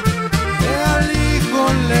 Que al Hijo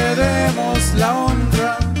le demos la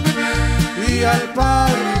honra y al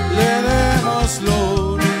Padre le demos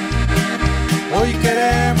gloria. Hoy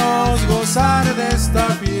queremos gozar de esta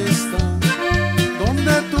fiesta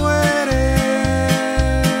donde tú eres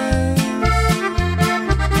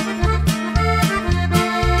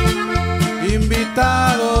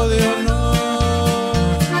invitado de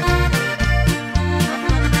honor.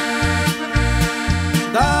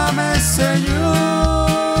 Dame, Señor,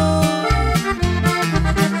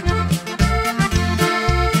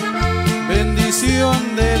 bendición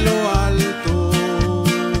de lo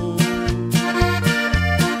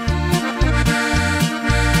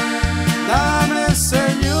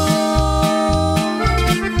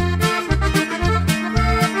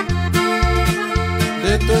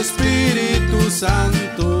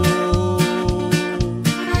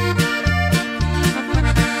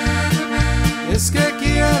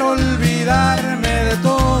quiero olvidarme de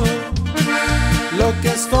todo lo que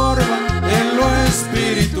estorba en lo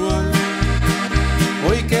espiritual.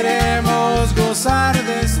 Hoy queremos gozar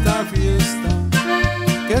de esta fiesta,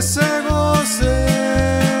 que se goce.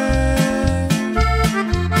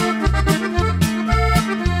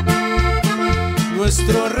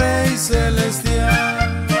 Nuestro Rey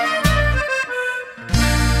Celestial.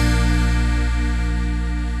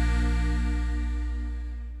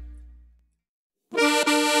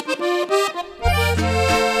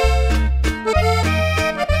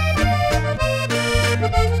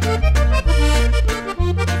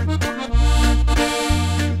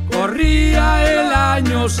 Corría el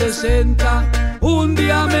año 60, un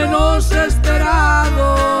día menos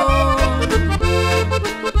esperado.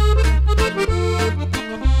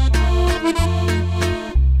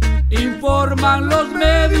 Informan los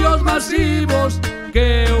medios masivos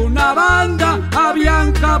que una banda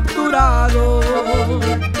habían capturado.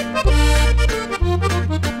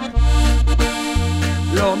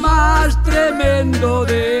 Lo más tremendo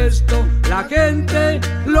de esto, la gente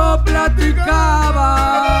lo platicaba.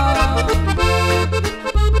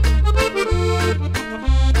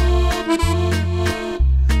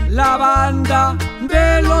 La banda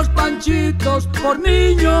de los Panchitos por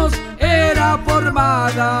niños era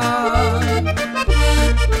formada.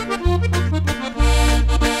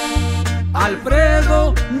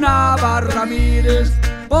 Alfredo Nava Ramírez,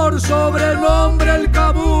 por sobrenombre el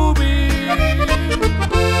Kabubi.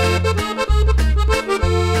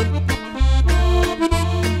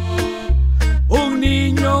 Un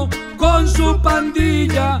niño con su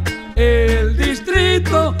pandilla, el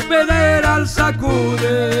Distrito Federal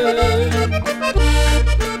sacude.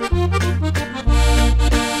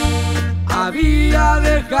 Había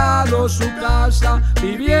dejado su casa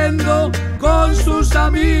viviendo con sus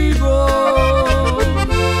amigos.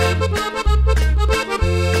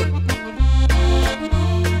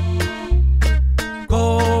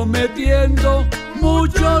 Cometiendo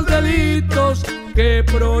muchos delitos que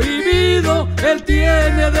prohibido él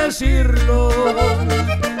tiene decirlo.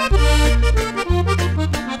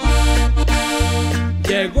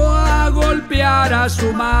 Llegó a golpear a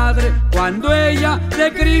su madre cuando ella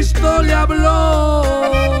de Cristo le habló.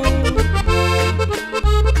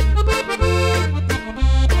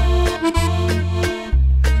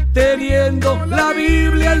 Teniendo la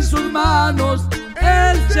Biblia en sus manos,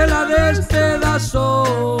 él se la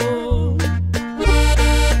despedazó.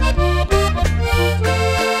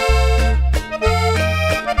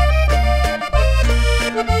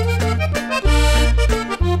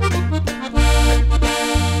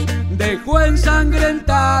 Dejó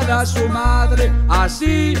ensangrentada a su madre,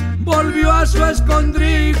 así volvió a su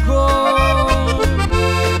escondrijo.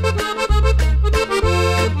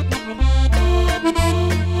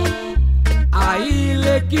 Ahí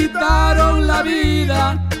le quitaron la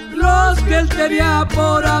vida los que él tenía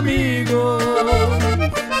por amigos.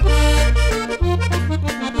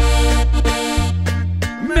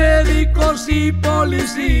 Médicos y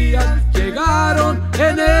policías llegaron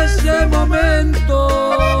en ese momento.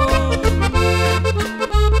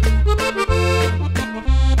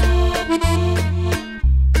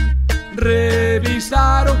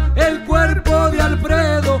 Revisaron el cuerpo de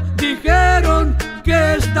Alfredo, dijeron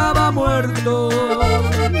que estaba muerto.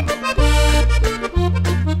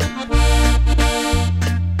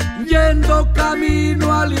 Yendo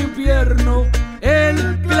camino al infierno,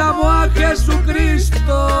 él clamó a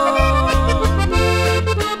Jesucristo.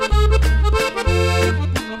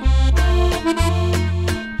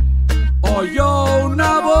 Oyó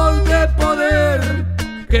una voz de poder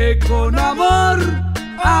que con amor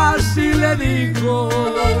así le dijo: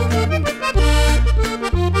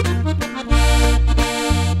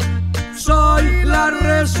 soy la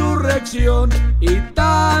resurrección y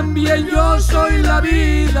también yo soy la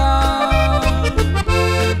vida.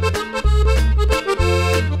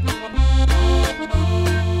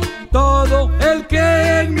 Todo el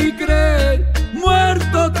que en mí cree,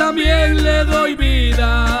 muerto también le doy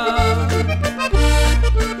vida.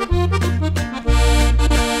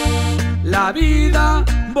 La vida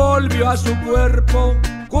volvió a su cuerpo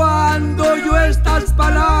cuando oyó estas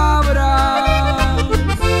palabras.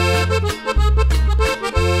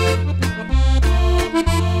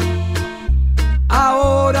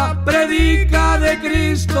 Ahora predica de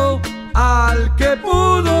Cristo al que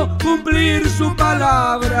pudo cumplir su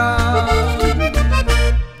palabra.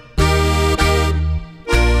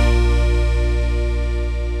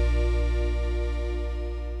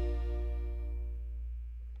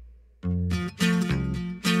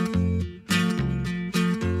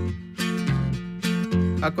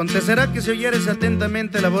 Acontecerá que si oyeres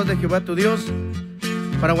atentamente la voz de Jehová tu Dios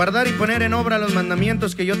para guardar y poner en obra los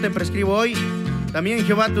mandamientos que yo te prescribo hoy, también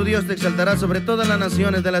Jehová tu Dios te exaltará sobre todas las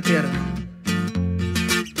naciones de la tierra.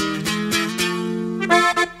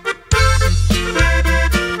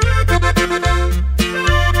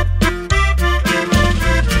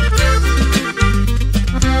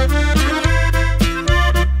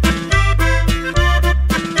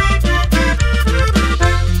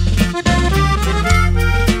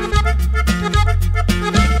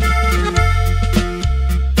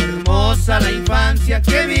 La infancia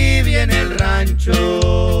que viví en el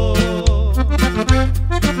rancho, un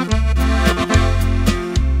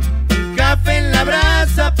café en la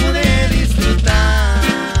brasa pude disfrutar,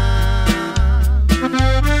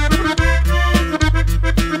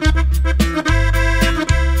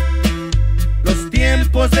 los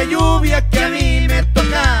tiempos de lluvia que a mí me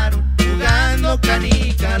tocaron, jugando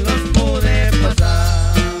canica los pude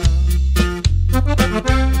pasar.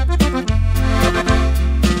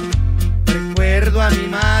 Recuerdo a mi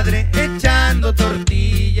madre echando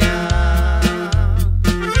tortilla,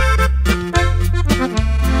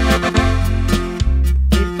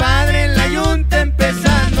 mi padre en la yunta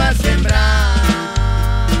empezando a sembrar.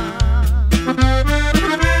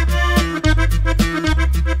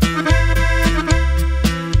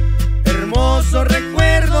 Hermoso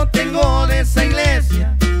recuerdo tengo de esa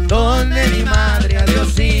iglesia donde mi madre a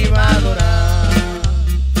Dios iba a adorar.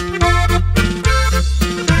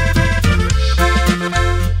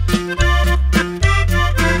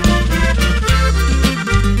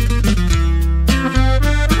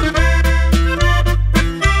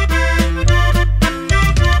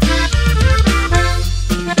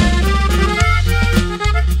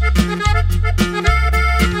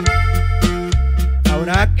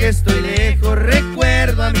 Que estoy lejos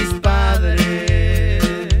recuerdo a mis padres,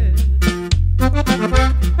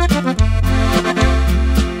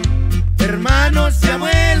 hermanos y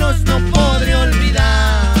abuelos no podré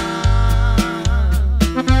olvidar,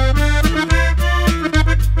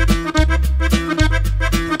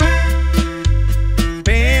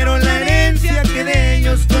 pero la herencia que de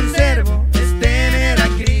ellos conservo es tener a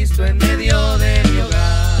Cristo en medio de mi hogar.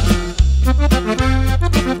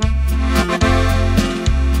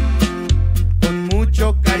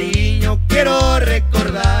 Mucho cariño quiero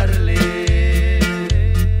recordarle,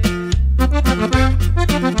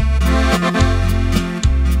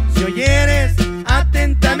 si oyeres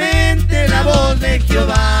atentamente la voz de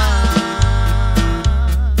Jehová,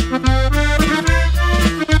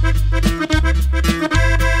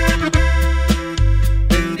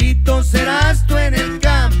 bendito serás tú en el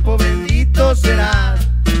campo, bendito serás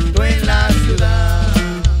tú en la ciudad.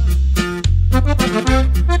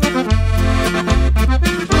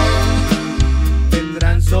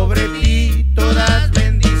 Vendrán sobre ti todas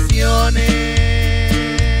bendiciones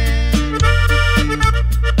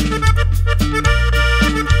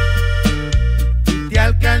y te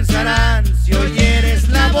alcanzarán si oyeres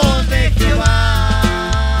la voz de Jehová.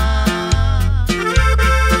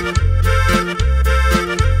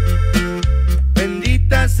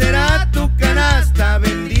 Bendita será tu canasta,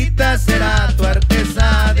 bendita será tu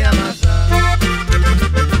artesa de amasar.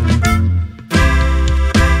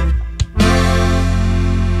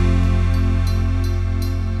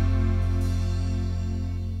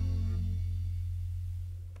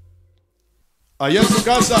 Allá en su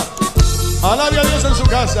casa, alabe a Dios en su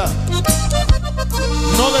casa.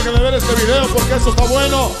 No dejen de ver este video porque esto está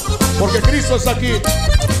bueno, porque Cristo está aquí.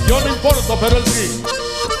 Yo no importo, pero Él sí.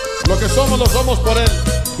 Lo que somos, lo somos por Él,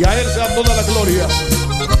 y a Él sea toda la gloria.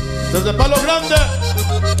 Desde Palo Grande.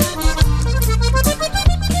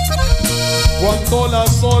 Cuando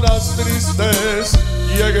las horas tristes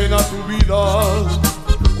lleguen a tu vida,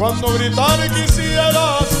 cuando gritar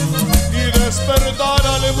quisieras y despertar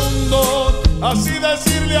al mundo, así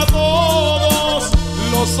decirle a todos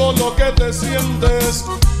lo solo que te sientes,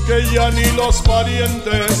 que ya ni los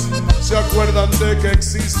parientes se acuerdan de que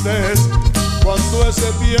existes. Cuando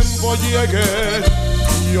ese tiempo llegue,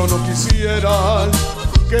 yo no quisiera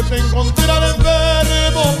que te encontrara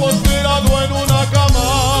enfermo, postrado en una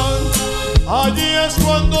cama. Allí es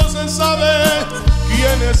cuando se sabe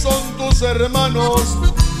quiénes son tus hermanos,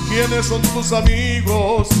 quiénes son tus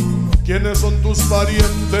amigos, quiénes son tus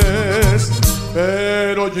parientes.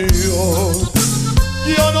 Pero yo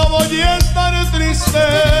no voy a estar triste,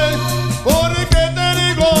 porque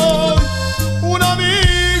tengo un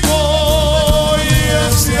amigo, y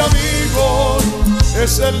ese amigo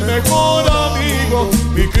es el mejor amigo,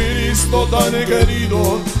 mi Cristo tan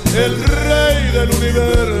querido, el Rey del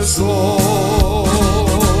universo.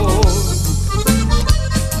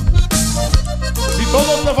 Si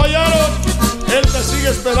todos me fallaron, Él te me sigue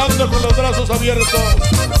esperando con los brazos abiertos.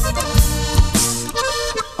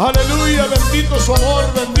 Aleluya, bendito su amor,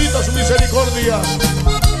 bendita su misericordia.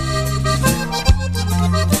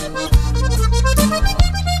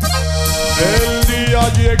 El día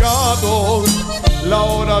ha llegado, la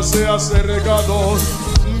hora se ha acercado.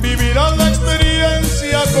 Vivirás la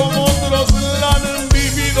experiencia como otros la han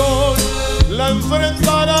vivido. La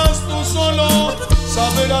enfrentarás tú solo,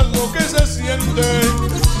 sabrás lo que se siente.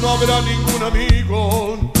 No habrá ningún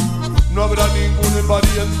amigo, no habrá ningún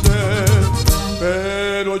pariente.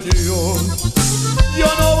 Pero yo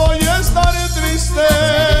no voy a estar triste,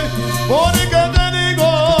 porque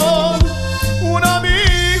tengo un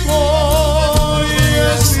amigo, y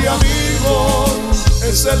ese amigo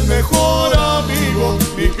es el mejor amigo,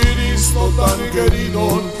 mi Cristo tan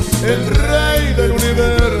querido, el Rey del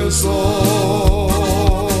universo.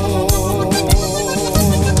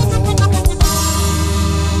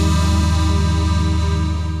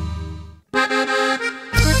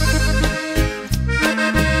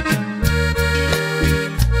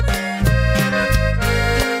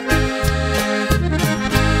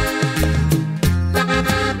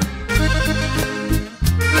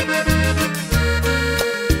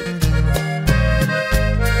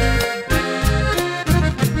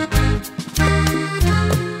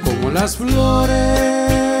 Las flores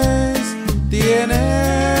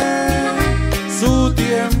tienen su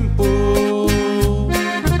tiempo,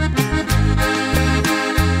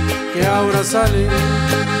 que ahora sale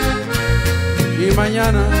y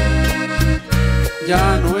mañana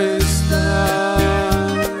ya no está.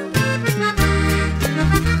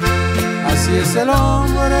 Así es el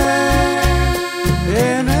hombre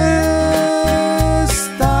en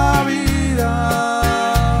esta vida,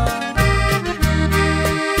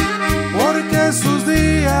 sus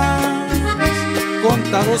días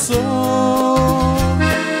contados son,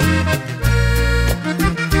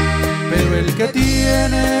 pero el que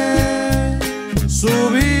tiene su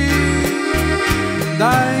vida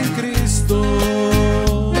en Cristo,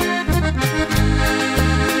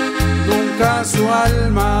 nunca su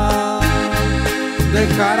alma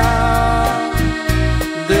dejará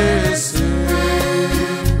de ser,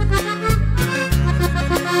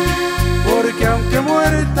 porque aunque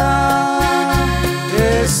muerta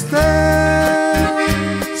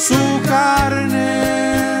su carne,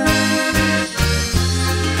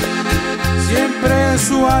 siempre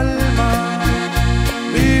su alma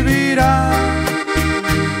vivirá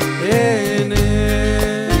en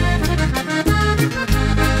él.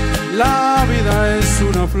 La vida es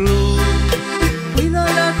una flor,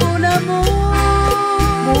 cuídala con amor,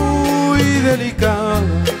 muy delicada,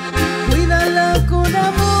 cuídala con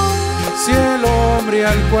amor. Si el hombre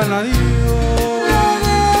al cual la dio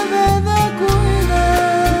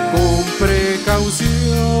precaución,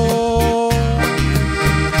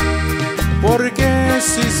 porque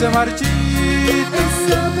si se marchita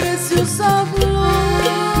esa preciosa flor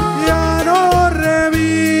ya no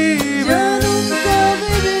revive, ya nunca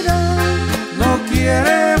vivirá. No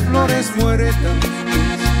quiere flores muertas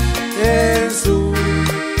en su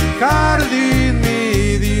jardín,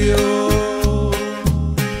 mi Dios.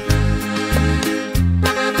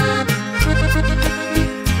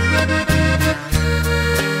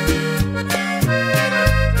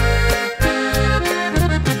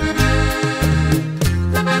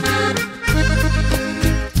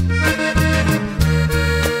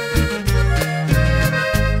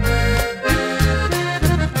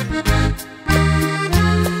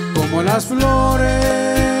 Las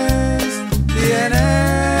flores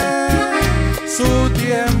tienen su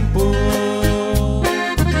tiempo,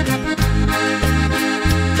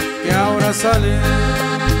 que ahora sale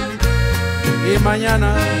y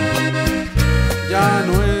mañana ya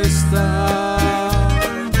no está.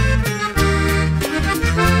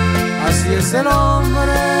 Así es el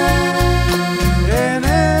hombre en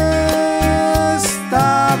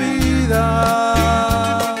esta vida,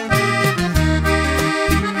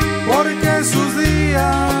 sus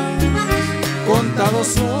días contados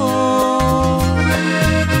son,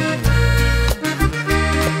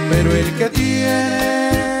 pero el que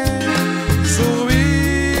tiene su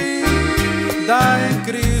vida en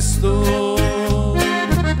Cristo,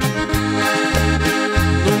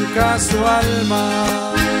 nunca su alma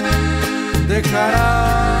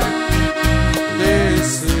dejará de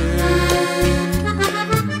ser,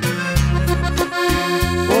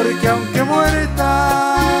 porque aunque muerta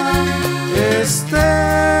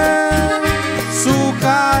su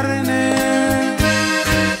carne,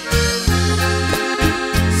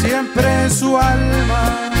 siempre su alma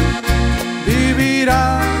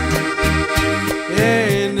vivirá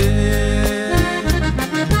en él.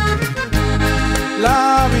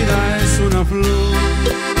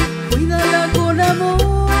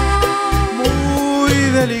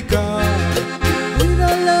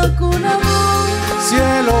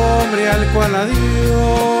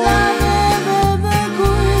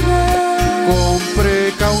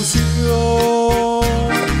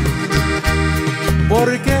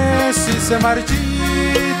 porque si se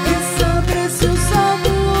marchita esa preciosa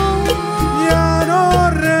flor ya no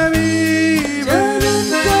revive, ya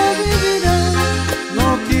nunca vivirá. no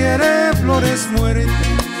quiere flores muertas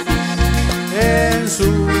en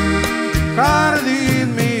su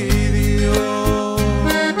jardín, mi Dios,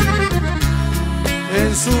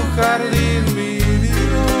 en su jardín, mi Dios.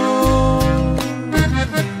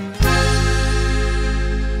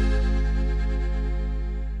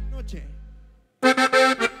 Noche.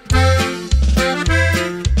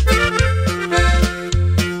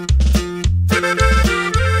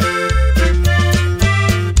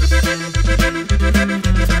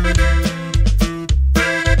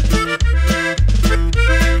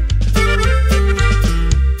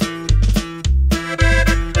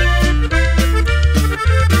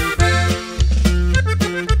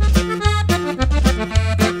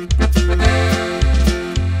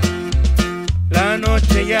 La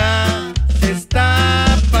noche ya se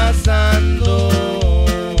está pasando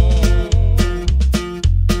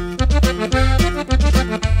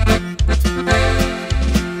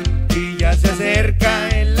y ya se acerca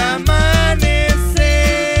el amanecer.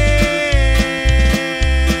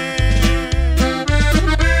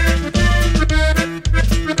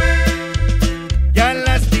 Ya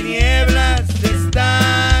las tinieblas se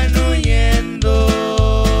están huyendo.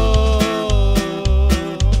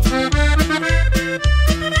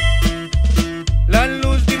 La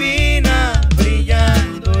luz divina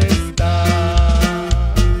brillando está.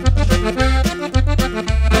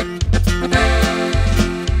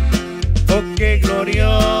 Oh, qué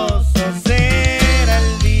glorioso será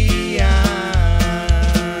el día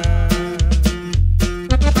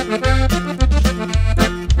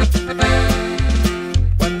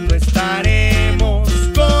cuando estaremos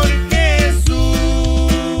con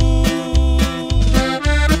Jesús.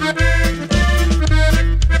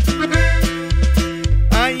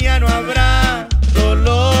 Allá no habrá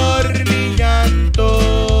dolor ni llanto.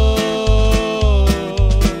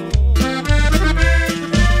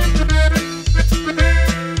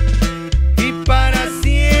 Y para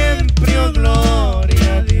siempre, oh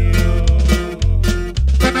gloria a Dios.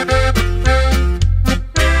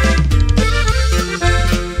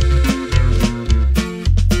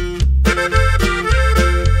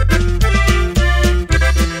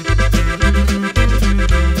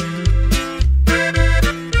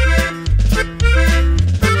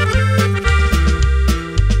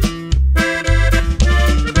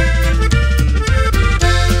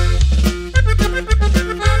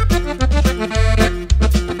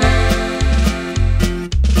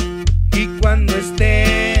 Y cuando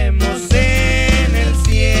estemos en el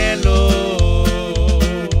cielo,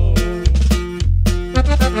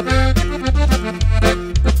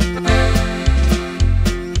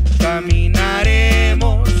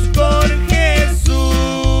 caminaremos con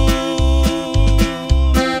Jesús.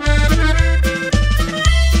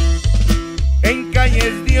 En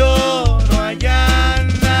calles de oro allá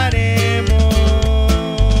andaremos.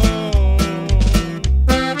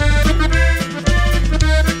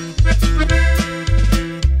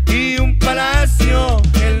 Y un palacio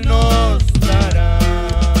Él nos dará.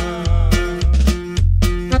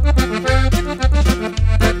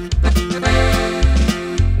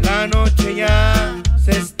 La noche ya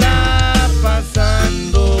se está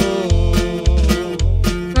pasando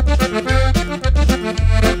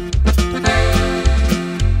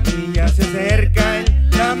y ya se acerca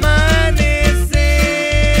el amanecer.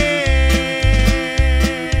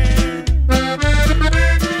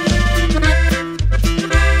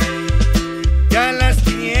 Ya las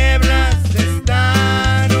tinieblas se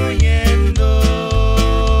están huyendo.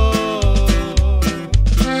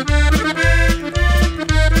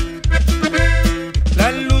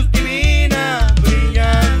 La luz divina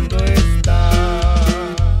brillando está.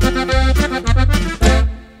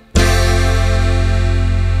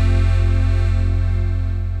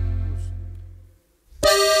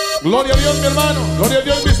 Gloria a Dios, mi hermano. Gloria a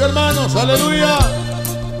Dios, mis hermanos. Aleluya.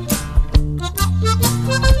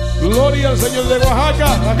 Gloria al Señor de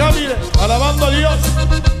Oaxaca. Acá, mire, alabando a Dios.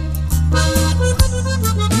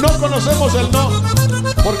 No conocemos el no,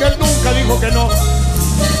 porque Él nunca dijo que no.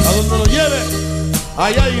 A donde nos lleve,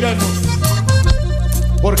 allá iremos.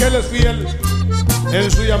 Porque Él es fiel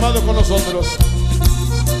en su llamado con nosotros.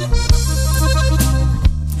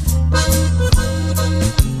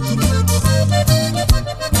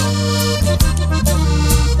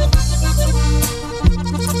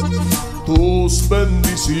 Tus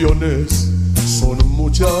bendiciones son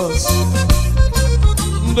muchas,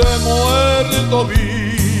 de muerto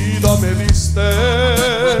vida me diste.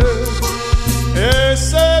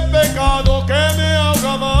 Ese pecado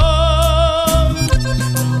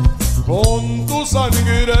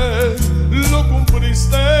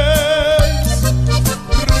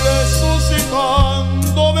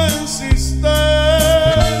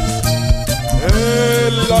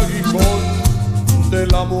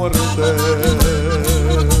la muerte.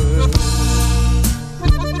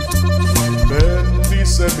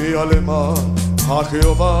 Bendice mi alma a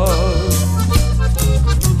Jehová.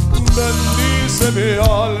 Bendice mi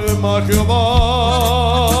alma,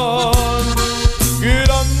 Jehová.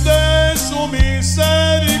 Grande es su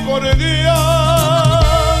misericordia,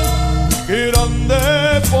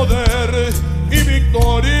 grande poder y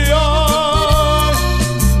victoria,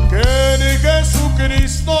 que en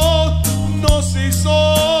Jesucristo nos hizo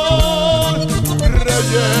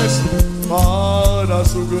reyes para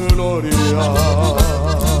su gloria.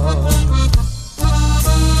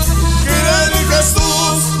 Cree en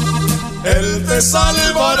Jesús, Él te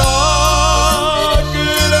salvará.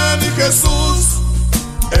 Cree en Jesús,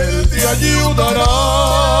 Él te ayudará.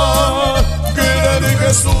 Cree en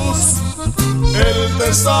Jesús, Él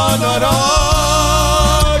te sanará.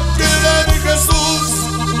 Cree en Jesús,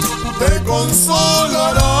 te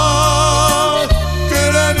consolará.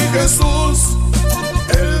 Cree en Jesús,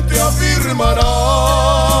 Él te afirmará.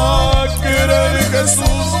 Cree en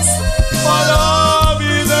Jesús para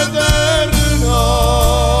vida eterna.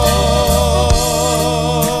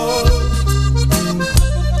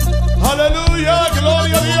 Aleluya,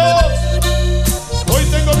 gloria a Dios. Hoy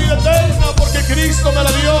tengo vida eterna porque Cristo me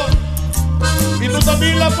la dio. Y tú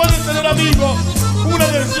también la puedes tener, amigo. Una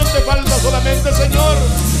decisión te falta solamente: Señor,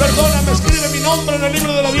 perdóname, escribe mi nombre en el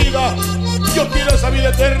libro de la vida. Yo quiero esa vida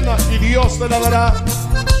eterna y Dios te la dará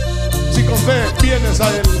si con fe vienes a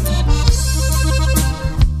Él.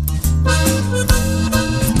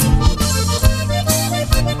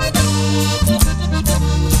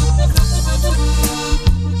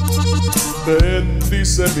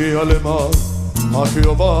 Bendice mi alma a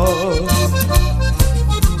Jehová.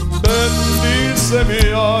 Bendice mi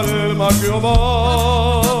alma, Jehová.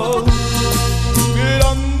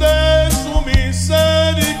 Grande es su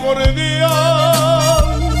misericordia,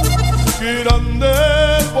 grande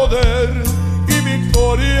poder y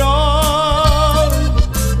victoria,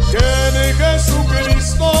 que en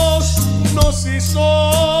Jesucristo nos hizo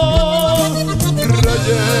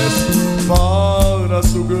reyes para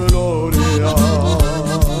su gloria.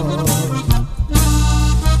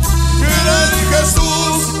 Cree en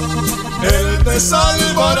Jesús, Él te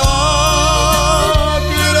salvará.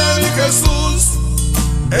 Cree en Jesús,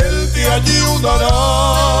 Él te ayudará.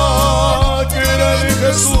 Cree en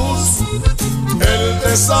Jesús, Él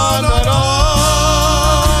te sanará.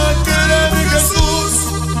 Cree en Jesús,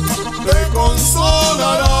 te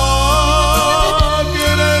consolará.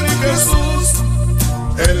 Cree en Jesús,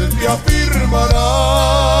 Él te afirmará.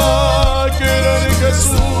 Cree en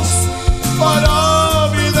Jesús para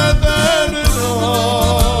vida eterna.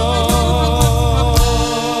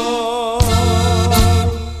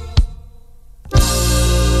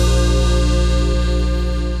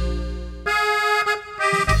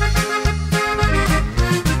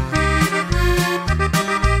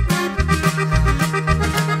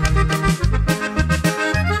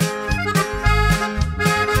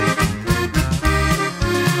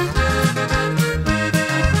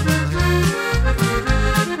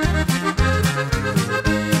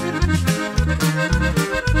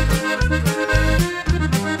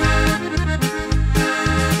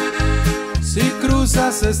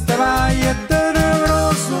 Este valle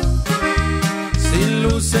tenebroso, sin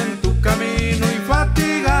luz en tu camino y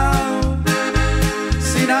fatigado,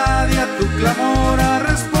 si nadie a tu clamor ha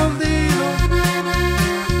respondido,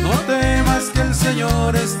 no temas que el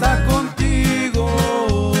Señor está contigo.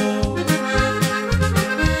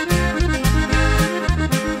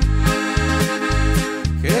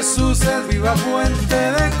 Jesús es viva fuente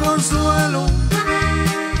de consuelo,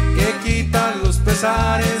 que quita los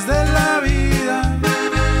pesares de la vida.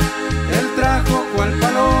 Él trajo cual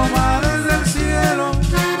paloma desde el cielo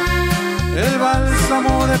el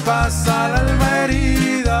bálsamo de paz al alma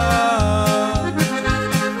herida.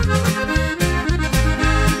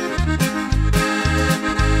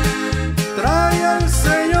 Trae al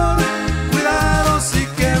Señor cuidados y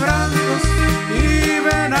quebrantos y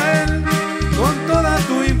ven a Él con toda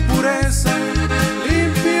tu impureza.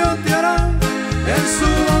 Limpio te hará en su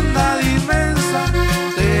bondad inmensa,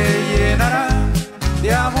 te llenará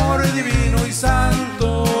de amor divino y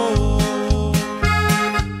santo.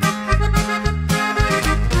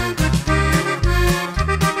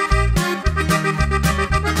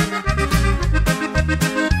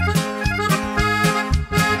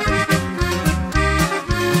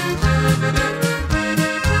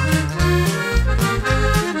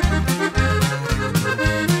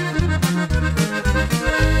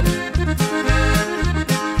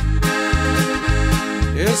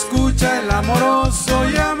 Escucha el amoroso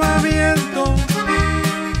llamamiento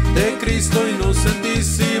de Cristo y no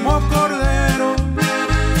inocentísimo Cordero,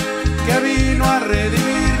 que vino a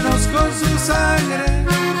redimirnos con su sangre,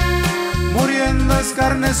 muriendo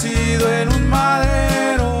escarnecido en un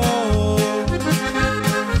madero.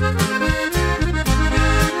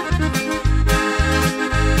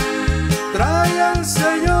 Trae al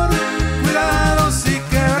Señor cuidados y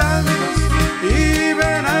quebrantos, y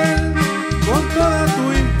ven a Él con toda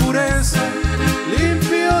tu impureza,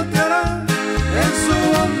 limpio te hará en su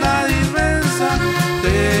bondad inmensa,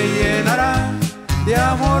 te llenará de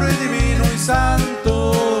amor divino y santo.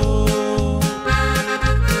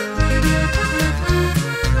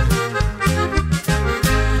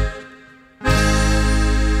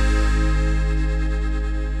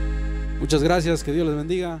 Muchas gracias, que Dios les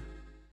bendiga.